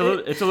 So it's a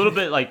little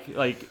bit like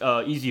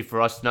easy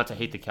for us not to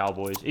hate the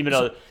Cowboys, even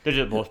though they're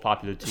the most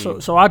popular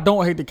team. So I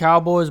don't hate the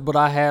Cowboys, but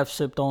I have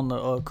sipped on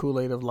the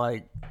Kool-Aid of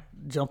like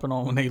jumping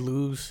on when they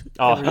lose.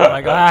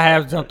 Like I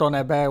have jumped on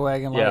that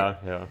bandwagon. Like,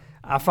 yeah.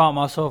 I found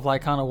myself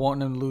like kind of wanting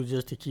them to lose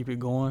just to keep it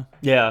going.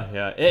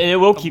 Yeah. It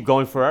will keep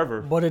going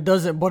forever. But it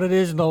doesn't. But it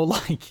is no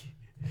like.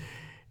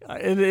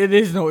 It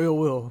is no ill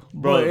will,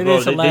 but it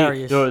is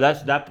hilarious.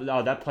 That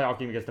playoff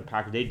game against the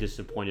Packers, they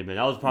disappointed, man.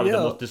 That was probably the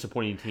most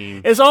disappointing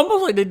team. It's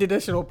almost like they did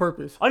that shit on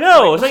purpose. I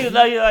know. It's like we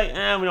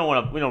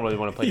don't really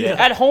want to play that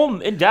at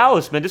home in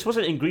Dallas, man. This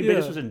wasn't in Green Bay.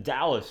 This was in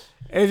Dallas.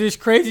 It's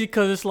just crazy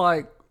because it's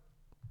like,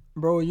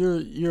 bro,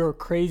 you're a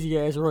crazy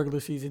ass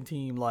regular season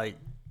team, like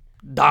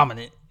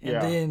dominant,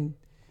 and then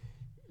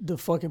the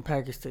fucking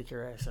Packers take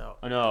your ass out.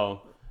 I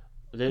know.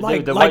 They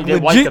wiped them out.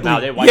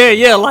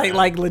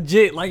 Like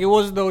legit. Like it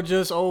wasn't no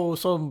just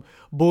some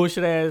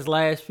bullshit ass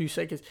last few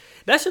seconds.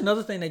 That's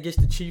another thing that gets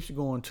the Chiefs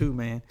going too,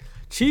 man.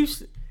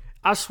 Chiefs,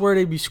 I swear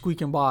they be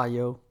squeaking by,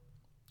 yo.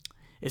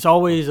 It's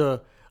always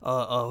a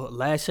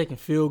last second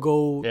field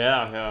goal.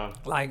 Yeah.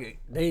 Like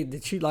they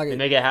cheat like they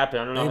make it happen.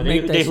 I don't know.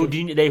 They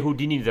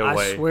Houdini their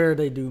way. I swear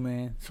they do,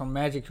 man. Some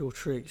magical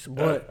tricks,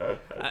 but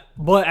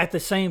at the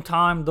same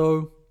time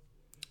though.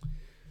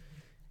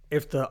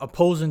 If the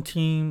opposing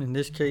team, in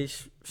this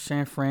case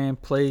San Fran,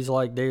 plays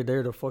like they're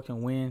there to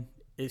fucking win,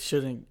 it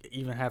shouldn't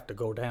even have to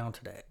go down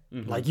to that.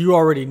 Mm-hmm. Like you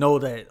already know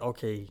that.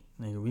 Okay,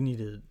 nigga, we need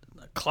a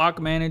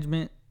clock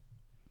management,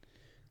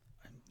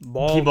 keep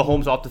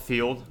Mahomes off the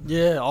field.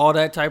 Yeah, all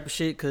that type of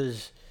shit.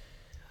 Because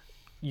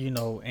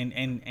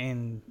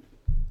and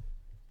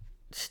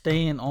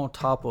staying on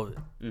top of it.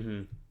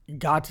 Mm-hmm. You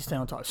got to stay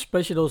on top,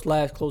 especially those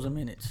last closing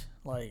minutes.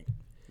 Like.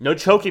 No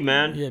choking,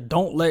 man. Yeah,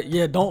 don't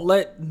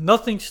let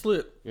nothing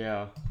slip.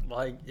 Yeah.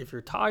 Like if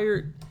you're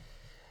tired,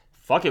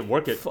 fuck it,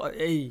 work it.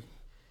 Hey,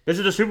 this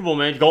is the Super Bowl,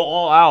 man. Go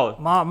all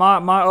out. My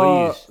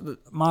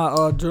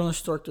drill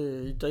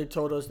instructor, they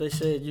told us, they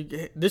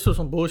said this was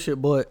some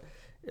bullshit, but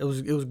it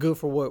was good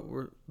for what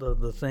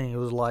the thing. It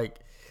was like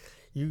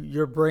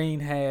your brain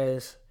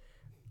has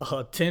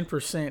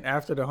 10%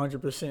 after the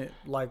 100%,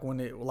 like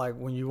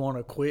when you want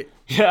to quit.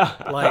 Yeah.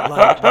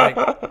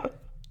 Like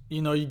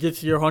you get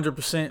to your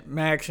 100%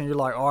 max and you're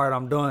like, all right,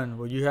 I'm done.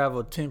 Well, you have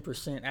a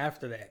 10%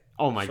 after that.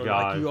 Oh my god!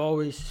 Like you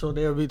always, so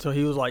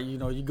he was like, you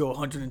go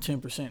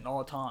 110%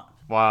 all the time.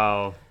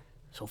 Wow.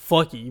 So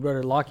fuck it, you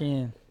better lock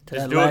in to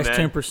that last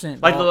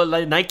 10%.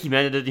 Like Nike,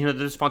 man.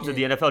 They're sponsored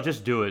the NFL.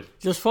 Just do it.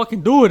 Just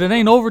fucking do it. It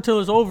ain't over till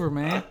it's over,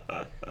 man.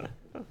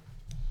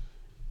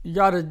 You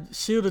gotta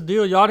seal the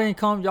deal. Y'all didn't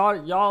come.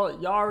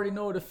 Y'all already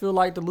know what it feel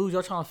like to lose.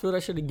 Y'all trying to feel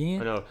that shit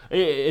again. I know.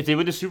 If they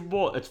win the Super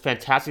Bowl, it's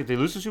fantastic. If they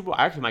lose the Super Bowl,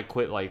 I actually might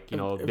quit. Like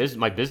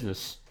my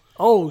business.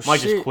 Oh might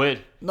shit! Just quit.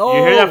 No,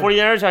 you hear that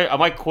 49ers? I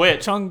might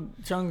quit. Chung,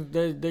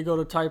 they go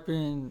to type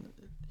in,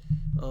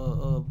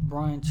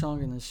 Brian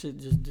Chung and the shit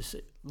just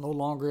no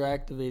longer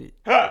activated.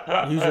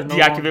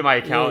 Deactivate my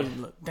account.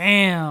 Yeah,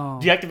 damn.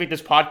 Deactivate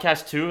this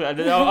podcast too.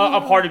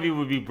 A part of me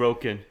would be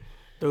broken.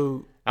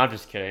 Dude. I'm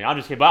just kidding.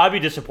 But I'd be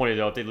disappointed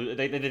though if they lose.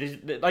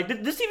 Like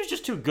this team is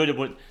just too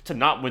good to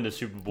not win the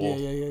Super Bowl.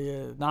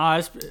 Yeah. Nah,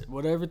 it's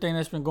with everything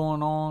that's been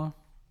going on.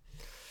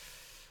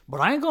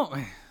 But I ain't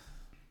going.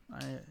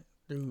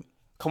 Dude.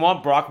 Come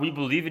on, Brock. We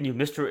believe in you,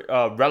 Mr.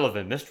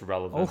 Relevant. Mr.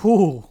 Relevant.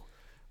 Oh,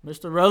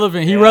 Mr.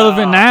 Relevant. He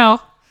relevant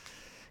now.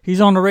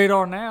 He's on the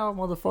radar now,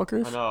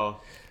 motherfuckers. I know.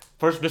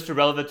 First, Mr.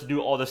 Relevant to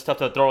do all this stuff,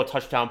 to throw a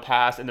touchdown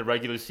pass in the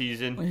regular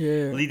season.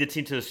 Yeah. Lead the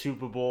team to the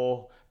Super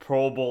Bowl.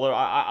 Pro Bowler.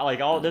 I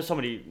like all. There's so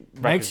many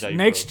records.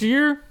 Next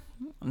year,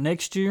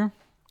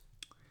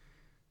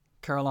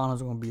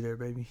 Carolina's gonna be there,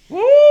 baby. Woo!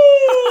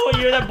 You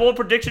hear that bold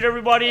prediction,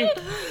 everybody?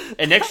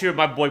 And next year,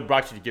 my boy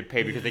Brock should get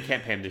paid because they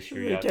can't pay him this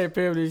year yet. They can't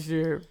pay him this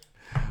year.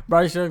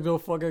 Bryce Young go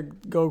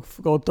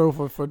throw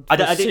for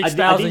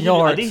 6,000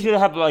 yards. I think he'll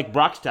have like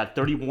Brock stat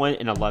 31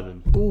 and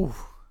 11. Ooh.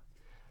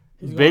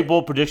 Big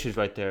bold predictions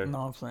right there.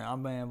 No, I'm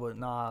saying but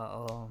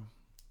nah.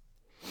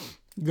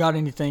 You got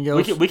anything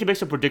else? We can make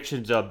some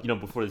predictions,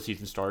 before the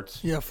season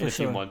starts. Yeah, for in a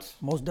sure. few months.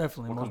 Most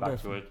definitely. We'll come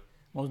back to it.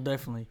 Most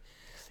definitely.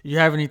 You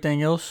have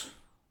anything else?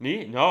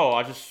 Me?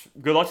 No.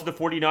 Good luck to the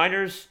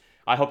 49ers.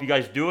 I hope you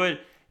guys do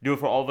it. Do it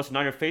for all of us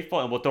Niner faithful,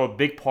 and we'll throw a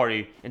big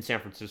party in San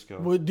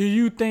Francisco. Would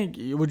you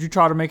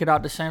try to make it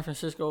out to San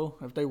Francisco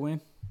if they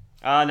win?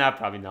 Nah,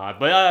 probably not.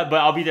 But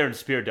I'll be there in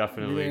spirit,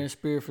 definitely. Be there in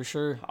spirit for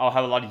sure. I'll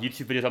have a lot of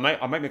YouTube videos.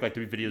 I might make like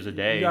 3 videos a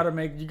day.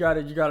 You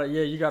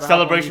gotta.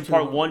 Celebration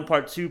part 1,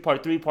 part 2,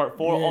 part 3, part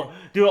 4. Yeah.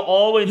 Do it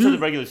all the way into the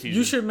regular season.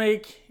 You should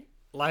make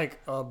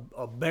like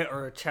a bet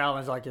or a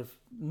challenge. Like if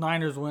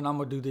Niners win, I'm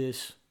gonna do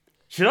this.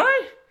 Should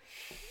I?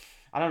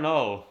 I don't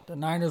know. The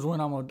Niners win,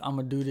 I'm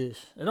gonna do this.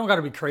 It don't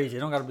gotta be crazy. It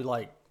don't gotta be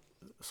like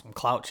some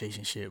clout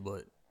chasing shit,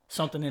 but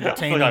something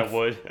entertaining. I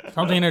would.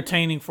 Something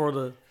entertaining for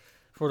the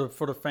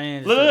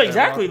fans. Look,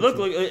 exactly. Look,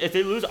 if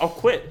they lose, I'll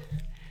quit.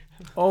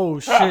 Oh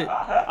shit!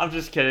 I'm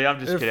just kidding.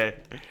 Kidding.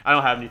 I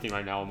don't have anything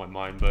right now on my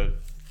mind, but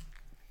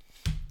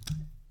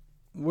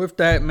with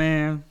that,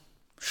 man,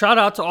 shout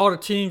out to all the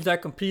teams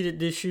that competed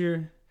this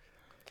year.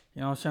 You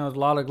know what I'm saying? There's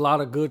a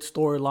lot of good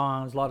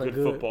storylines, a lot of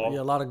good football.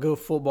 Yeah, a lot of good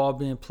football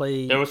being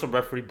played. There was some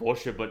referee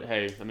bullshit, but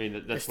hey, I mean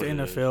that's it's what the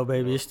it NFL, is,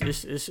 baby. You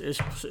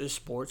know? It's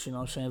sports. You know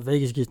what I'm saying?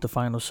 Vegas gets the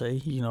final say.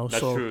 You know,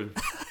 that's so. True.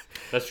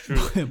 That's true.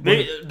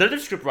 They're the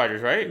script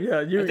writers, right? Yeah,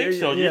 I think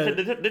so. Yeah.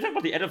 They talk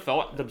about the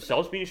NFL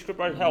themselves being script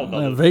writers. Hell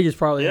no. Man, Vegas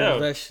probably has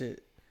that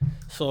shit.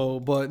 So,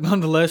 but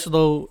nonetheless,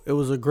 though,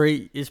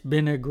 it's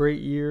been a great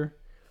year.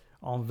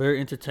 Very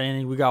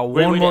entertaining. We got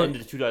one more. Into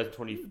the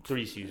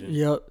 2023 season.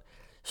 Yep.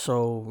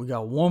 So we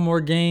got one more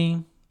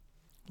game.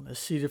 Let's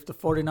see if the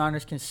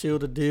 49ers can seal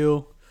the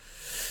deal.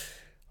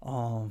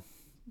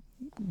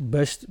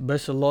 Best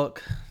of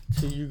luck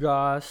to you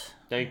guys.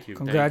 Thank you.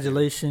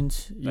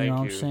 Congratulations. Thank You know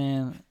what you. I'm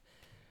saying?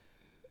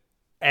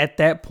 At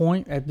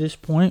this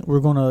point, we're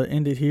going to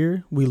end it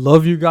here. We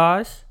love you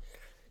guys.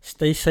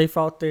 Stay safe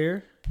out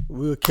there.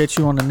 We'll catch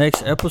you on the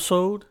next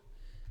episode.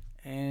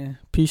 And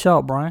peace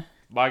out, Brian.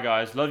 Bye,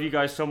 guys. Love you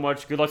guys so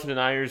much. Good luck to the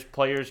Niners,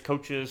 players,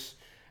 coaches,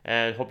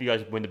 and hope you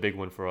guys win the big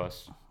one for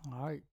us. All right.